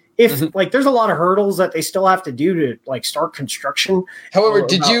city. If there's a lot of hurdles that they still have to do to start construction. However,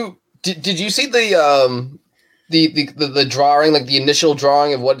 did Did you see the drawing, like the initial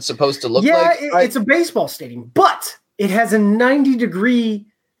drawing of what it's supposed to look like? Yeah, it's a baseball stadium, but it has a 90-degree.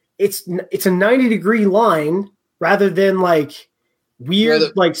 It's a 90-degree line rather than like weird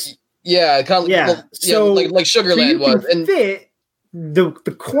kind of So like Sugarland was, and fit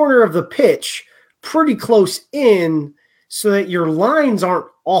the corner of the pitch pretty close in so that your lines aren't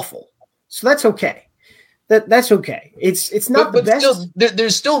awful. So that's okay. That's okay. It's not the best. Still,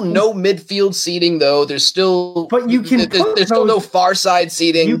 there's still no midfield seating though. There's still, but you can. There's still no far side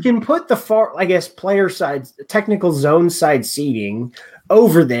seating. You can put the player side, technical zone side seating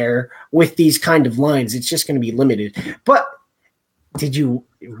over there with these kind of lines. It's just going to be limited. But did you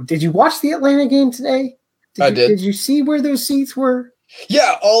watch the Atlanta game today? I did. Did you see where those seats were?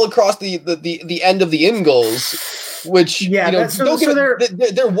 Yeah, all across the end of the in goals. Which there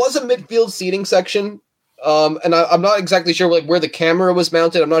was a midfield seating section. And I'm not exactly sure where the camera was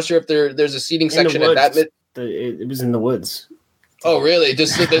mounted. I'm not sure if there's a seating section at that. It was in the woods. Oh, really? They're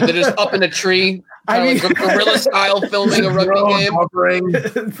just up in a tree, like guerrilla style filming a rugby game.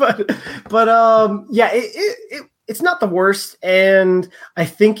 It's not the worst, and I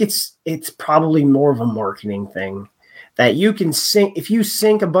think it's probably more of a marketing thing that you can sink. If you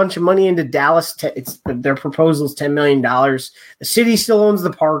sink a bunch of money into Dallas, their proposal is $10 million. The city still owns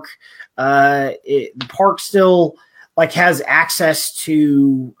the park. The park still has access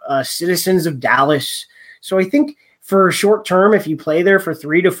to citizens of Dallas. So I think for a short term, if you play there for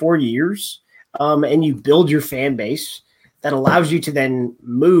 3 to 4 years, and you build your fan base, that allows you to then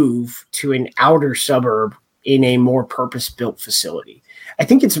move to an outer suburb in a more purpose-built facility. I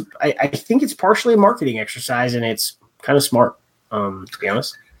think it's partially a marketing exercise, and it's kind of smart, to be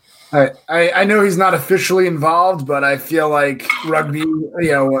honest. I know he's not officially involved, but I feel like rugby,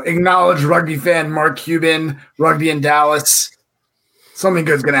 acknowledged rugby fan Mark Cuban, rugby in Dallas, something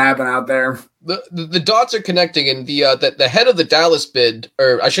good's going to happen out there. The dots are connecting, and the head of the Dallas bid,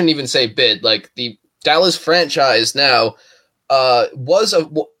 or I shouldn't even say bid, like the Dallas franchise now, was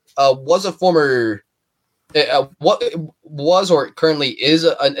a former. What was or currently is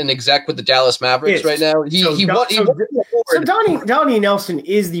an exec with the Dallas Mavericks right now. Donnie Nelson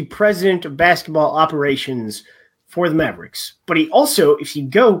is the president of basketball operations for the Mavericks, but he also, if you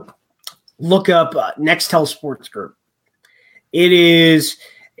go look up Nextel Sports Group, it is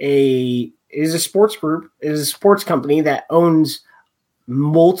a sports group. It is a sports company that owns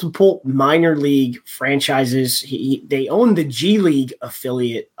multiple minor league franchises. They own the G League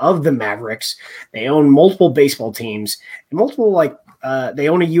affiliate of the Mavericks. They own multiple baseball teams and multiple they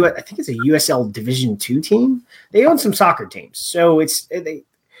own I think it's a USL Division II team. They own some soccer teams. So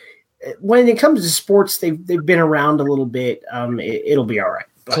when it comes to sports, they've been around a little bit. It'll be all right.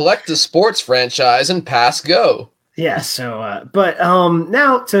 Collect the sports franchise and pass go. Yeah. So,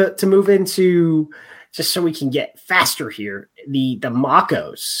 now to move into, just so we can get faster here, the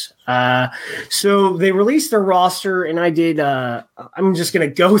Macos. So they released their roster, and I did. I'm just going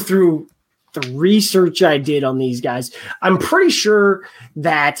to go through the research I did on these guys. I'm pretty sure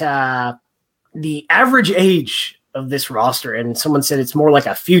that the average age of this roster, and someone said it's more like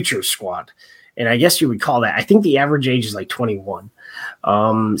a future squad, and I guess you would call that. I think the average age is like 21.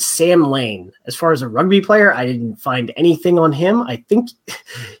 Sam Lane, as far as a rugby player, I didn't find anything on him. I think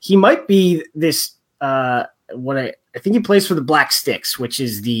he might be this. I think he plays for the Black Sticks, which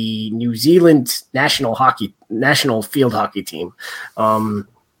is the New Zealand national field hockey team. Sam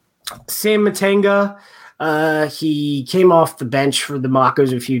Matenga, he came off the bench for the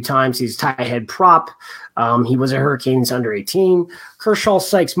Macos a few times. He's a tie head prop. He was a Hurricanes under 18. Kershaw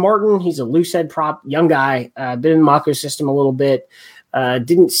Sykes Martin, he's a loose head prop, young guy, been in the Maco system a little bit.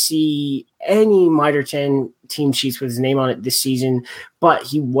 Didn't see any Mitre 10 team sheets with his name on it this season, but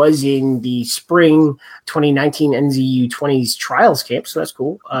he was in the spring 2019 NZU 20s trials camp, so that's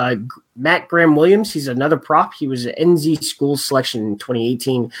cool. Matt Graham-Williams, he's another prop. He was an NZ school selection in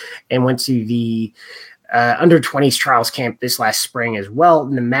 2018 and went to the under 20s trials camp this last spring as well.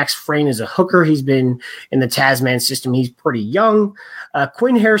 And then Max Frayne is a hooker. He's been in the Tasman system. He's pretty young.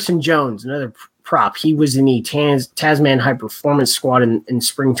 Quinn Harrison-Jones, another prop. He was in the Tasman High Performance Squad in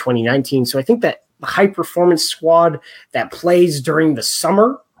spring 2019. So I think that the high performance squad that plays during the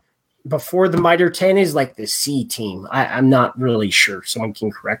summer before the Mitre 10 is like the C team. I'm not really sure. Someone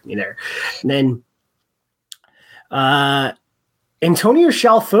can correct me there. And then Antonio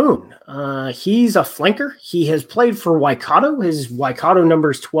Chalfoun, he's a flanker. He has played for Waikato. His Waikato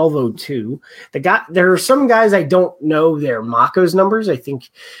number is 1202. There are some guys I don't know their Mako's numbers. I think.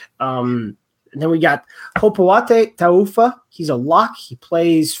 And then we got Hopoate Taufa. He's a lock. He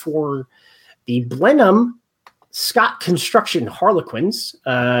plays for the Blenheim Scott Construction Harlequins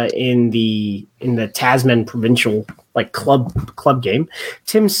in the Tasman provincial club game.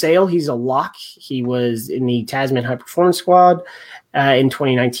 Tim Sale, he's a lock. He was in the Tasman High Performance Squad in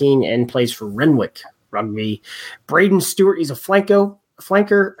 2019 and plays for Renwick Rugby. Braden Stewart, he's a flanker.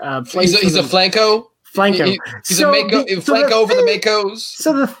 He's a flanco. Flanco. He's a flanco over the Makos.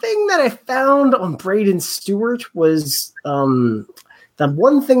 So the thing that I found on Braden Stewart was the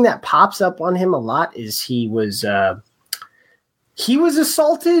one thing that pops up on him a lot is he was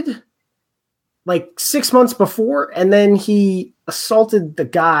assaulted like 6 months before, and then he assaulted the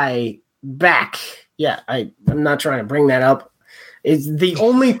guy back. Yeah, I'm not trying to bring that up. It's the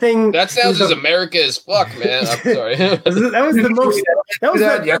only thing that sounds as America as fuck, man. I'm sorry. that was the most.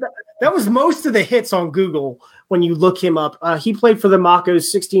 That was most of the hits on Google when you look him up. He played for the Makos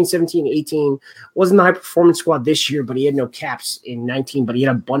 16, 17, 18. Wasn't the high performance squad this year, but he had no caps in 19, but he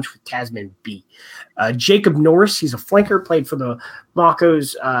had a bunch with Tasman B. Jacob Norris, he's a flanker, played for the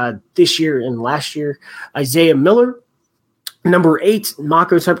Makos this year and last year. Isaiah Miller, number 8,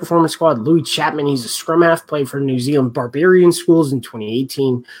 Makos high performance squad. Louis Chapman, he's a scrum half, played for New Zealand Barbarian Schools in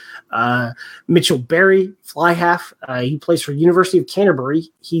 2018. Mitchell Berry, fly half. He plays for University of Canterbury.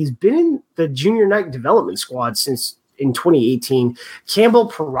 He's been in the junior night development squad since in 2018. Campbell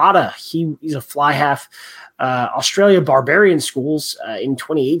Parada, he's a fly half. Australia Barbarian Schools in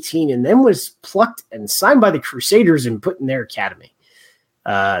 2018, and then was plucked and signed by the Crusaders and put in their academy.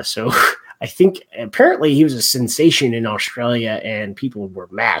 So I think apparently he was a sensation in Australia, and people were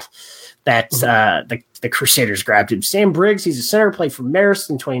mad that the Crusaders grabbed him. Sam Briggs, he's a center, played for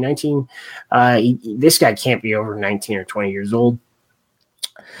Marist in 2019. This guy can't be over 19 or 20 years old.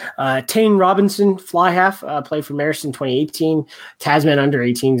 Tane Robinson, fly half, played for Marist in 2018. Tasman under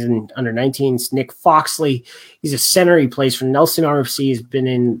 18s and under 19s. Nick Foxley, he's a center. He plays for Nelson RFC. He's been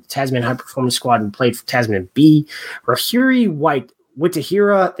in Tasman High Performance Squad and played for Tasman B. Rahiri White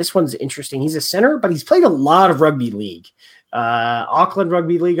Witahira, this one's interesting. He's a center, but he's played a lot of rugby league. Auckland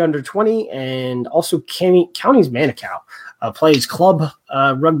Rugby League under 20 and also Counties Manukau. Plays club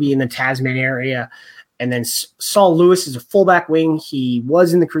rugby in the Tasman area. And then Saul Lewis is a fullback wing. He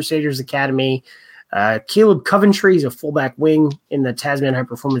was in the Crusaders Academy. Caleb Coventry is a fullback wing in the Tasman High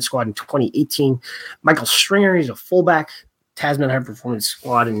Performance Squad in 2018. Michael Stringer, he's a fullback Tasman High Performance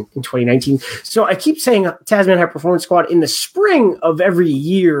Squad in 2019. So I keep saying Tasman High Performance Squad in the spring of every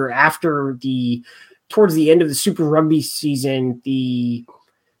year after towards the end of the Super Rugby season, the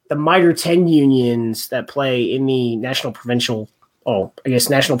Mitre 10 unions that play in the National Provincial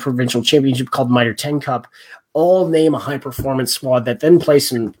Championship called Mitre 10 Cup all name a high performance squad that then play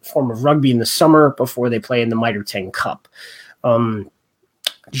some form of rugby in the summer before they play in the Mitre 10 Cup.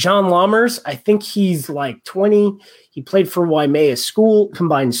 John Lammers, I think he's like 20. He played for Waimea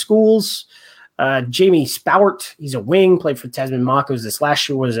Combined Schools. Jamie Spowart, he's a wing, played for Tasman Makos this last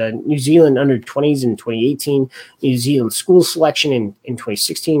year, was a New Zealand under-20s in 2018, New Zealand school selection in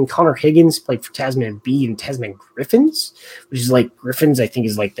 2016. Connor Higgins played for Tasman B and Tasman Griffins, which is like Griffins, I think,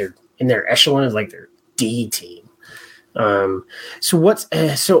 is like in their echelon is like their D team.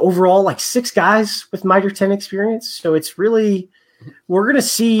 So overall, like 6 guys with Mitre 10 experience. So it's really, we're going to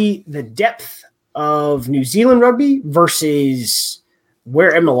see the depth of New Zealand rugby versus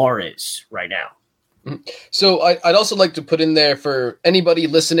where MLR is right now. So I'd also like to put in there for anybody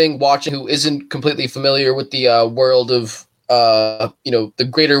listening, watching, who isn't completely familiar with the world of, the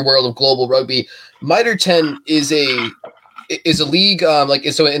greater world of global rugby. Mitre 10 is a league,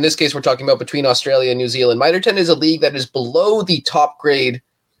 so in this case, we're talking about between Australia and New Zealand. Mitre 10 is a league that is below the top grade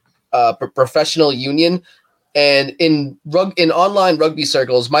professional union. And in online rugby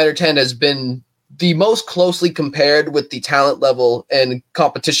circles, Mitre 10 has been the most closely compared with the talent level and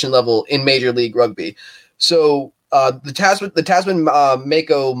competition level in Major League Rugby. So the Tasman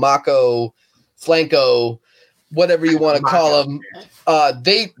Mako, Flanco, whatever you want to call them,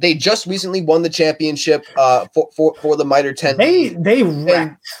 they just recently won the championship for the Mitre 10. They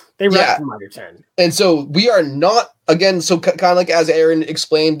wrecked the Mitre 10. And so we are not, again, so kind of like as Aaron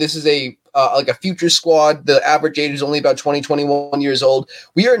explained, this is a future squad. The average age is only about 20, 21 years old.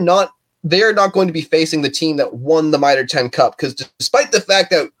 They are not going to be facing the team that won the Mitre 10 Cup, because despite the fact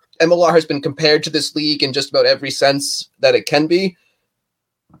that MLR has been compared to this league in just about every sense that it can be,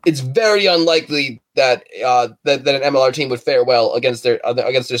 it's very unlikely that an MLR team would fare well against their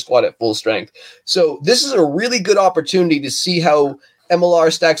squad at full strength. So this is a really good opportunity to see how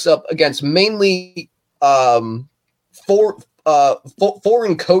MLR stacks up against mainly foreign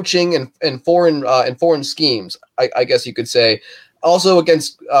coaching and foreign schemes, I guess you could say. Also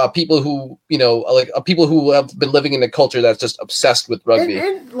against people who, people who have been living in a culture that's just obsessed with rugby.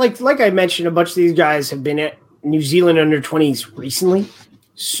 And like I mentioned, a bunch of these guys have been New Zealand under-20s recently.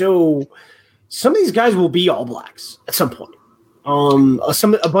 So some of these guys will be All Blacks at some point.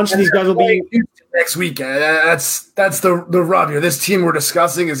 A bunch of these guys will be next week. That's the rub here. This team we're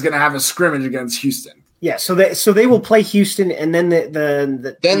discussing is going to have a scrimmage against Houston. Yeah, so they will play Houston, and then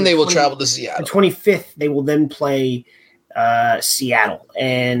then they will travel to Seattle. The 25th, they will then play Seattle,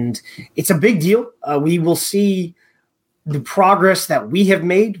 and it's a big deal. We will see the progress that we have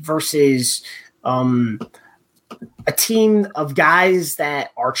made versus a team of guys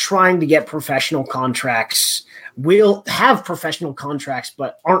that are trying to get professional contracts, will have professional contracts,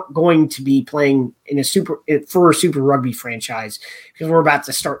 but aren't going to be playing for a Super Rugby franchise, because we're about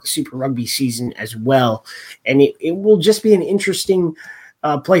to start the Super Rugby season as well. And it will just be an interesting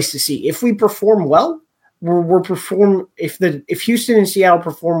place to see. If we perform well, if Houston and Seattle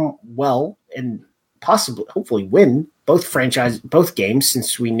perform well and possibly, hopefully win both games,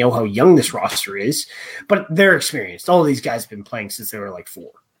 since we know how young this roster is, but they're experienced. All of these guys have been playing since they were like 4.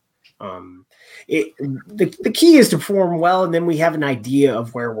 The key is to perform well, and then we have an idea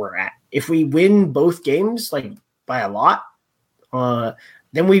of where we're at. If we win both games, like by a lot,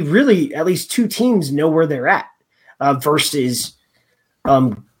 then we really, at least 2 teams know where they're at, versus,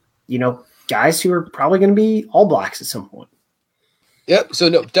 guys who are probably going to be All Blacks at some point. Yep. So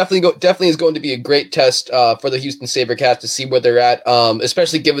no, definitely is going to be a great test for the Houston SaberCats to see where they're at,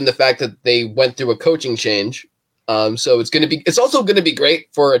 especially given the fact that they went through a coaching change. So it's also going to be great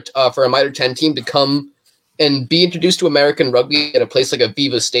for a Mitre 10 team to come and be introduced to American rugby at a place like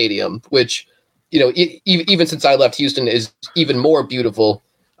Aviva Stadium, which, even since I left Houston, is even more beautiful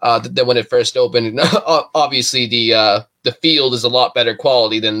than when it first opened. And obviously, the field is a lot better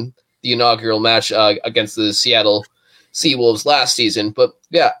quality than the inaugural match against the Seattle Seawolves last season. But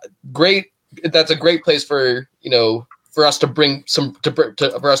yeah, great. That's a great place for us to bring some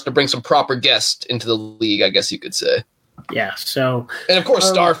proper guests into the league, I guess you could say. Yeah. So, and of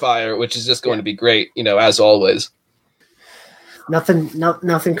course, Starfire, which is just going to be great, as always. Nothing,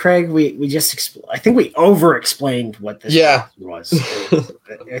 Craig. We just I think we over-explained what this was.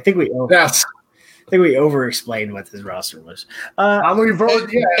 I think we over-explained what this roster was. I'm looking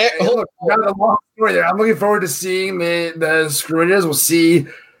forward. A long story there. I'm looking forward to seeing the scrimmages. We'll see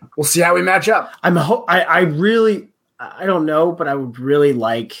how we match up. I don't know, but I would really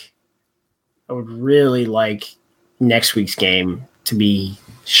like next week's game to be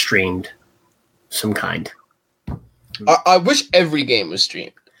streamed some kind. I wish every game was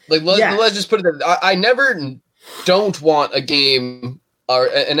streamed. Let's just put it there. I never don't want a game or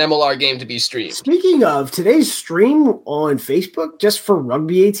an MLR game to be streamed. Speaking of today's stream on Facebook, just for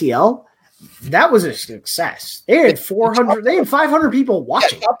Rugby ATL, that was a success. They had 500 people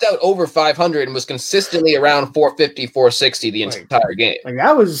watching. It topped out over 500 and was consistently around 450, 460 the entire game.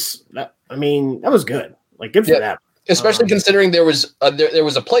 That was good. Good for them. Especially considering there was a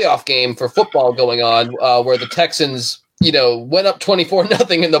playoff game for football going on where the Texans, went up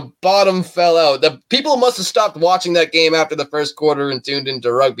 24-0 and the bottom fell out. The people must have stopped watching that game after the first quarter and tuned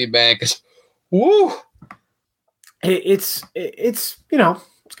into Rugby Bank. Woo! It's it's going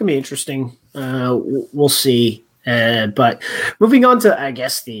to be interesting. We'll see. But moving on to, I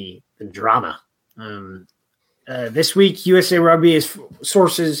guess, the drama. This week, USA Rugby is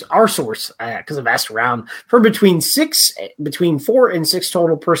our source, because I've asked around, for between 4 and 6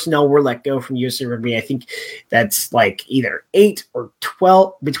 total personnel were let go from USA Rugby. I think that's either 8 or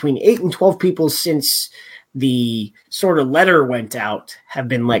 12, between 8 and 12 people since the sort of letter went out have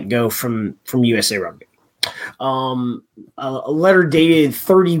been let go from USA Rugby. A letter dated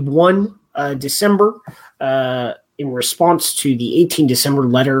 31 December in response to the 18 December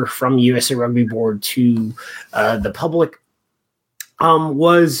letter from USA Rugby Board to the public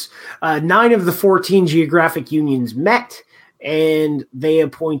was 9 of the 14 geographic unions met, and they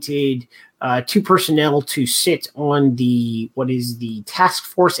appointed 2 personnel to sit on the task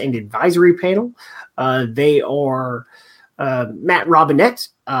force and advisory panel. They are Matt Robinette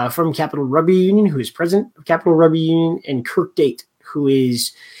from Capital Rugby Union, who is president of Capital Rugby Union, and Kirk Date, who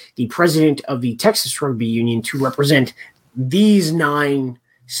is the president of the Texas Rugby Union, to represent these 9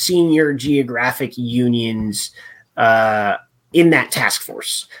 senior geographic unions in that task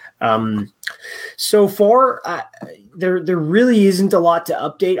force. So far, there really isn't a lot to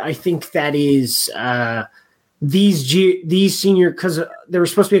update. I think that is these senior, because there was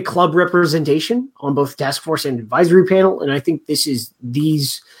supposed to be a club representation on both task force and advisory panel, and I think this is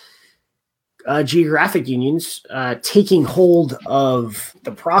these geographic unions taking hold of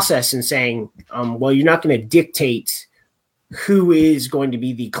the process and saying, well, you're not going to dictate who is going to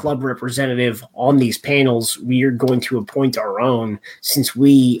be the club representative on these panels. We are going to appoint our own, since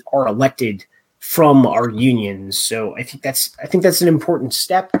we are elected from our unions. So I think that's an important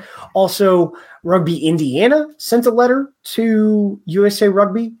step. Also, Rugby Indiana sent a letter to USA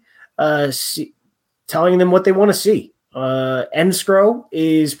Rugby telling them what they want to see. NSCRO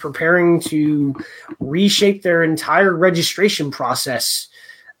is preparing to reshape their entire registration process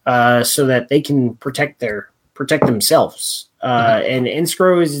so that they can protect themselves. And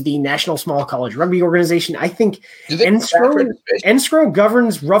NSCRO is the National Small College Rugby Organization. I think NSCRO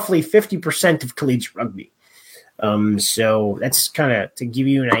governs roughly 50% of collegiate rugby. So that's kind of to give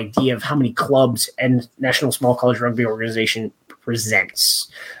you an idea of how many clubs and National Small College Rugby Organization presents.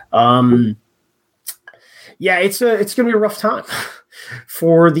 Yeah, it's going to be a rough time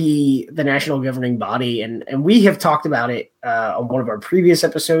for the national governing body, and we have talked about it on one of our previous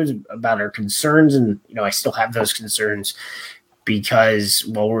episodes about our concerns, and I still have those concerns because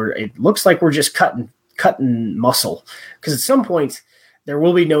it looks like we're just cutting muscle, because at some point there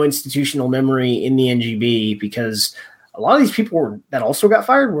will be no institutional memory in the NGB, because a lot of these people that also got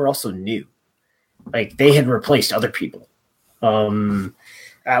fired were also new, like they had replaced other people.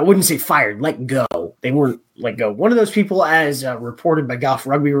 I wouldn't say fired, let go. They weren't let go. One of those people, as reported by Golf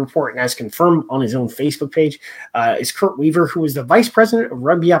Rugby Report and as confirmed on his own Facebook page, is Kurt Weaver, who was the vice president of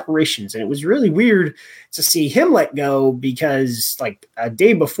rugby operations. And it was really weird to see him let go because, like, a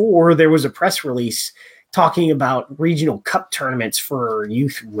day before, there was a press release talking about regional cup tournaments for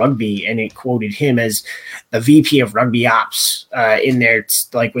youth rugby, and it quoted him as the VP of rugby ops in there,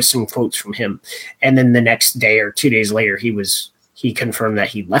 like with some quotes from him. And then the next day or 2 days later, he confirmed that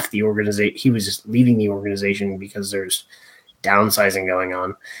he left the organization. He was just leaving the organization because there's downsizing going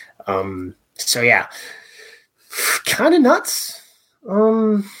on. So yeah, kind of nuts.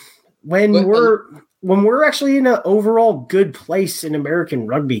 When we're actually in an overall good place in American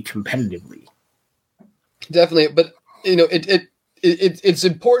rugby competitively. Definitely, but it's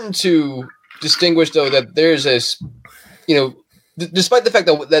important to distinguish though that there's this, despite the fact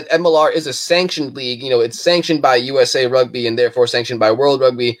that MLR is a sanctioned league, it's sanctioned by USA Rugby and therefore sanctioned by World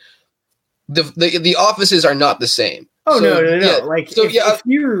Rugby, the offices are not the same. Oh, so, no.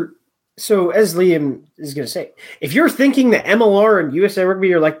 Yeah, so as Liam is going to say, if you're thinking that MLR and USA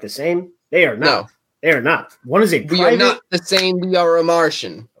Rugby are like the same, they are not. No. They are not. One is a private. We are not the same. We are a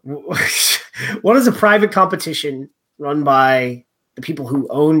Martian. One is a private competition run by the people who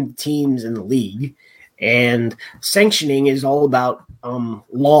own teams in the league. And sanctioning is all about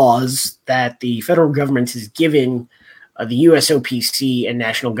laws that the federal government has given the USOPC and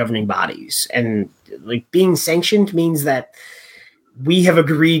national governing bodies. And like being sanctioned means that we have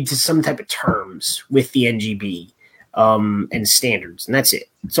agreed to some type of terms with the NGB and standards. And that's it.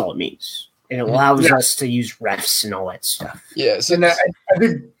 That's all it means. And it allows us to use refs and all that stuff. Yes. And I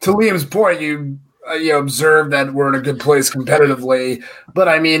think to Liam's point, you observe that we're in a good place competitively. But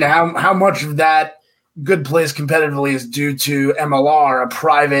I mean, how much of that good place competitively is due to MLR, a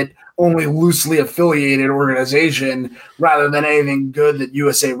private, only loosely affiliated organization, rather than anything good that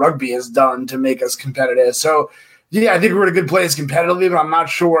USA Rugby has done to make us competitive. So, yeah, I think we're in a good place competitively, but I'm not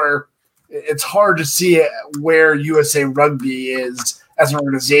sure. It's hard to see where USA Rugby is as an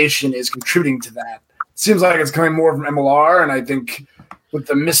organization is contributing to that. It seems like it's coming more from MLR, and I think with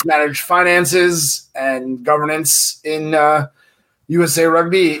the mismanaged finances and governance in USA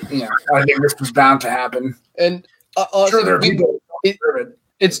Rugby, I think this was bound to happen. And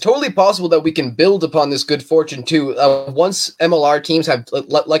it's totally possible that we can build upon this good fortune too. Once MLR teams have,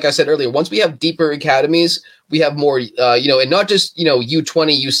 like I said earlier, once we have deeper academies, we have more, and not just,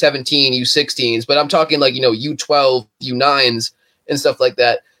 U20, U17, U16s, but I'm talking like, U12, U9s and stuff like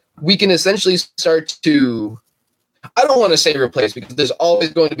that. We can essentially start to, I don't want to say replace, because there's always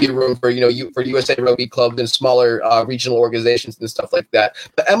going to be room for, for USA Rugby clubs and smaller regional organizations and stuff like that.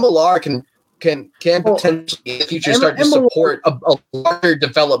 But MLR can potentially in the future start to support a larger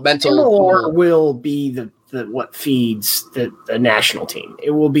developmental. MLR will be the what feeds the national team.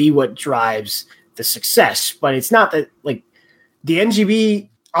 It will be what drives the success. But it's not that, like, the NGB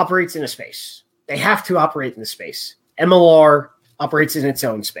operates in a space. They have to operate in the space. MLR operates in its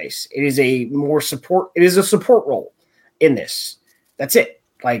own space. It is a support role in this. That's it.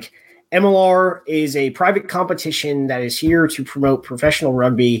 Like, MLR is a private competition that is here to promote professional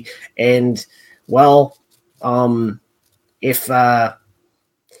rugby. And, well, if the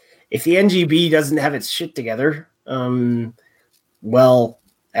NGB doesn't have its shit together, well,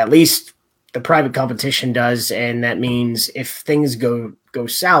 at least the private competition does. And that means if things go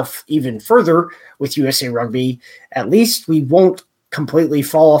south even further with USA Rugby, at least we won't completely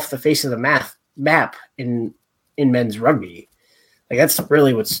fall off the face of the map in men's rugby. Like, that's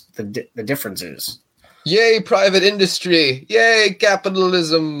really what's the difference is. Yay, private industry. Yay,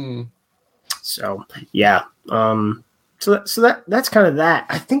 capitalism. So yeah. So that's kind of that.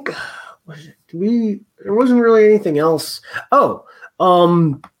 I think there wasn't really anything else.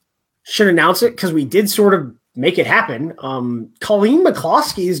 Should announce it because we did sort of make it happen. Colleen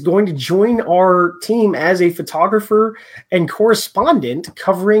McCloskey is going to join our team as a photographer and correspondent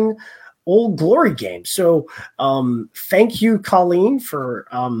covering Old Glory games. So thank you, Colleen, for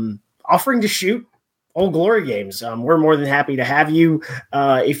offering to shoot Old Glory games. We're more than happy to have you.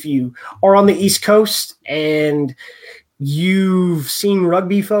 If you are on the East Coast and you've seen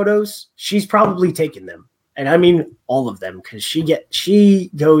rugby photos, she's probably taken them. And I mean all of them, because she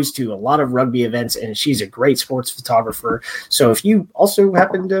goes to a lot of rugby events and she's a great sports photographer. So if you also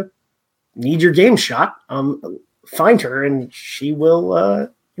happen to need your game shot, find her and she will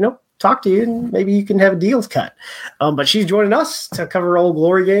talk to you and maybe you can have a deal cut. But she's joining us to cover Old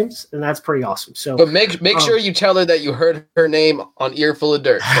Glory games, and that's pretty awesome. So, but make sure you tell her that you heard her name on Earful of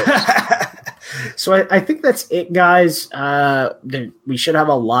Dirt. So I think that's it, guys. We should have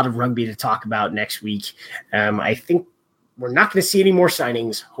a lot of rugby to talk about next week. I think we're not going to see any more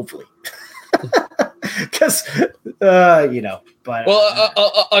signings, hopefully. Because, but...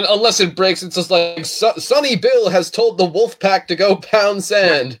 Well, unless it breaks, it's just like Sonny Bill has told the Wolfpack to go pound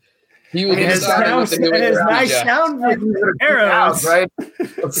sand. He was nice sound with arrows, right?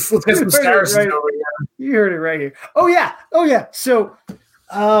 Let's get some Saracens over here. You heard it right here. Oh yeah. So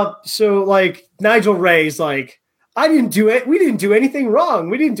like Nigel Ray's like, I didn't do it. We didn't do anything wrong.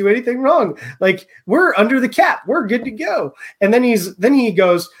 Like, we're under the cap. We're good to go. And then he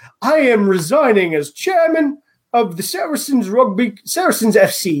goes, I am resigning as chairman of the Saracens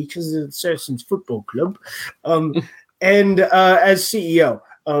FC, because of the Saracens Football Club, and as CEO.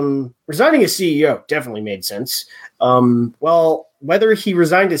 Resigning as CEO definitely made sense. Well, whether he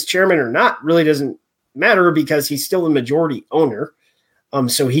resigned as chairman or not really doesn't matter because he's still the majority owner.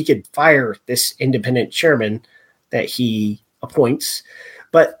 So he could fire this independent chairman that he appoints.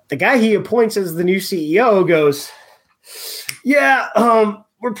 But the guy he appoints as the new CEO goes, yeah,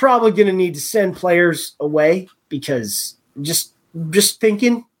 we're probably going to need to send players away because just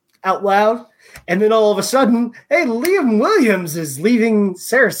thinking out loud. And then all of a sudden, hey, Liam Williams is leaving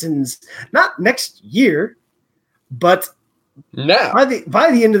Saracens, not next year, but now. By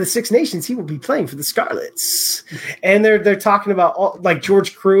the end of the Six Nations, he will be playing for the Scarlets. And they're talking about like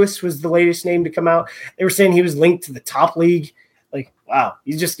George Cruis was the latest name to come out. They were saying he was linked to the top league. Like, wow,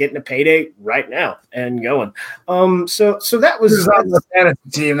 he's just getting a payday right now and going. So that was on the fantasy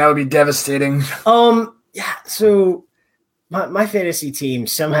team. That would be devastating. Yeah. So my fantasy team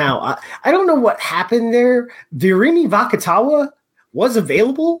somehow, I don't know what happened there. Virimi Vakatawa was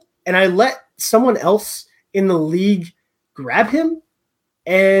available, and I let someone else in the league grab him,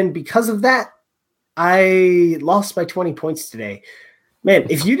 and because of that, I lost by 20 points today. Man,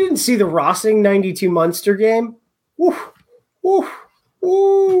 if you didn't see the Rossing 92 Munster game, woo,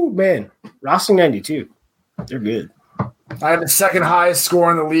 man, Rossing 92, they're good. I had the second highest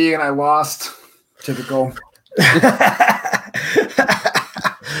score in the league, and I lost. Typical.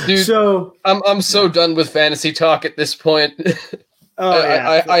 Dude, so I'm so done with fantasy talk at this point.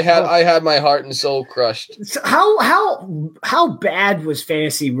 I had my heart and soul crushed. So how bad was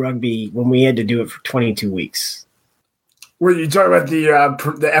fantasy rugby when we had to do it for 22 weeks? Were you talking about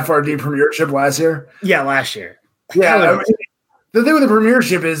the FRD Premiership last year? Yeah, last year. Yeah. The thing with the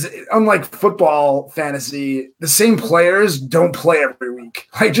Premiership is, unlike football fantasy, the same players don't play every week.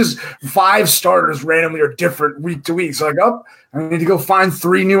 Like, just 5 starters randomly are different week to week. So, like, I need to go find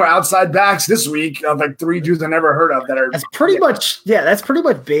 3 new outside backs this week of, like, 3 dudes I never heard of that are. That's pretty much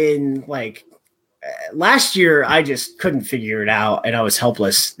been, like, last year I just couldn't figure it out, and I was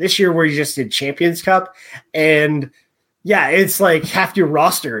helpless. This year we just did Champions Cup, and yeah, it's like half your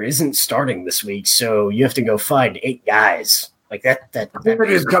roster isn't starting this week, so you have to go find 8 guys. Like that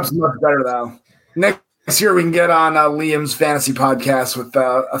Champions Cup's much better though. Next year we can get on Liam's fantasy podcast with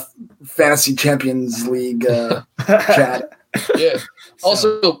a fantasy Champions League chat. Yeah.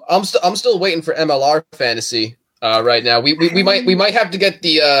 Also, I'm still waiting for MLR fantasy right now. We might have to get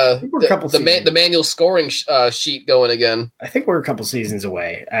the manual scoring sheet going again. I think we're a couple seasons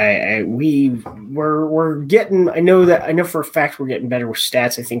away. We're getting. I know for a fact we're getting better with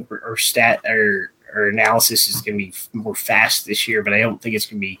stats. I think our analysis is going to be more fast this year, but I don't think it's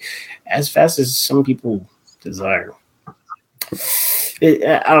going to be as fast as some people desire.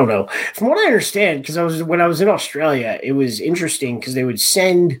 I don't know. From what I understand, because when I was in Australia, it was interesting because they would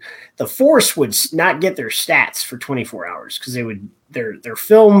send the Force would not get their stats for 24 hours because they would their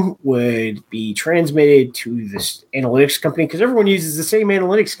film would be transmitted to this analytics company because everyone uses the same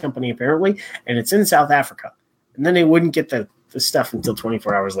analytics company apparently, and it's in South Africa, and then they wouldn't get the the stuff until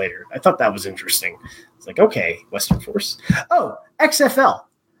 24 hours later. I thought that was interesting. It's like, okay, Western Force. Oh, XFL.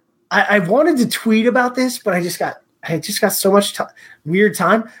 I wanted to tweet about this, but I just got so much weird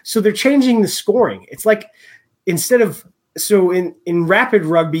time. So they're changing the scoring. It's like in rapid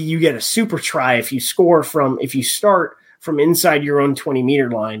rugby, you get a super try if you start from inside your own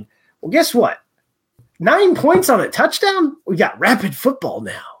 20-meter line. Well, guess what? 9 points on a touchdown? We got rapid football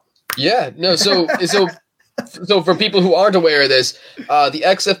now. Yeah, no, so for people who aren't aware of this, the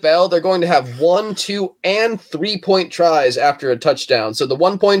XFL, they're going to have 1, 2, and 3-point tries after a touchdown. So the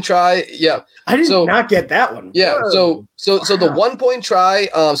 1-point try, yeah. I did not get that one. Yeah, so the 1-point try,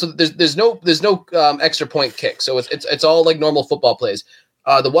 so there's no extra point kick. So it's all like normal football plays.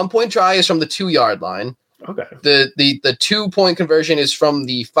 The 1-point try is from the 2-yard line. Okay. The 2-point conversion is from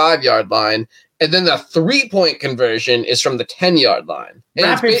the 5-yard line. And then the 3-point conversion is from the 10-yard line. And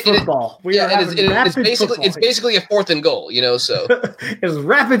rapid football. It's basically a 4th and goal, so. It's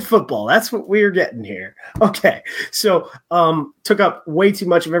rapid football. That's what we're getting here. Okay. So took up way too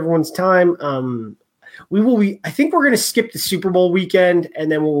much of everyone's time. I think we're going to skip the Super Bowl weekend,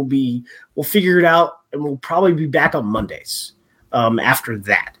 and then we'll figure it out, and we'll probably be back on Mondays after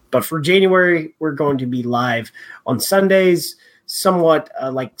that. But for January, we're going to be live on Sundays, somewhat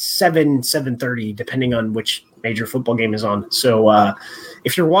like 7:30, depending on which major football game is on. So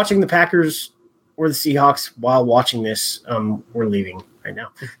if you're watching the Packers or the Seahawks while watching this, we're leaving right now.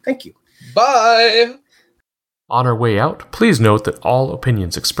 Thank you. Bye. On our way out, please note that all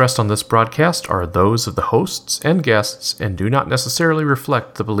opinions expressed on this broadcast are those of the hosts and guests and do not necessarily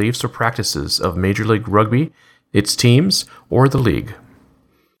reflect the beliefs or practices of Major League Rugby, its teams, or the league.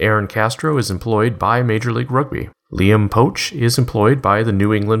 Aaron Castro is employed by Major League Rugby. Liam Poach is employed by the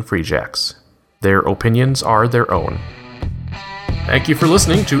New England Free Jacks. Their opinions are their own. Thank you for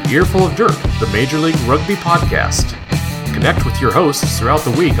listening to Earful of Dirt, the Major League Rugby podcast. Connect with your hosts throughout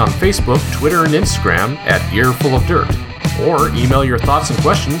the week on Facebook, Twitter, and Instagram at Earful of Dirt, or email your thoughts and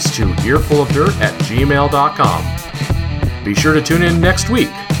questions to earfulofdirt@gmail.com. Be sure to tune in next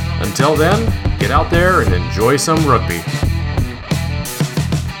week. Until then, get out there and enjoy some rugby.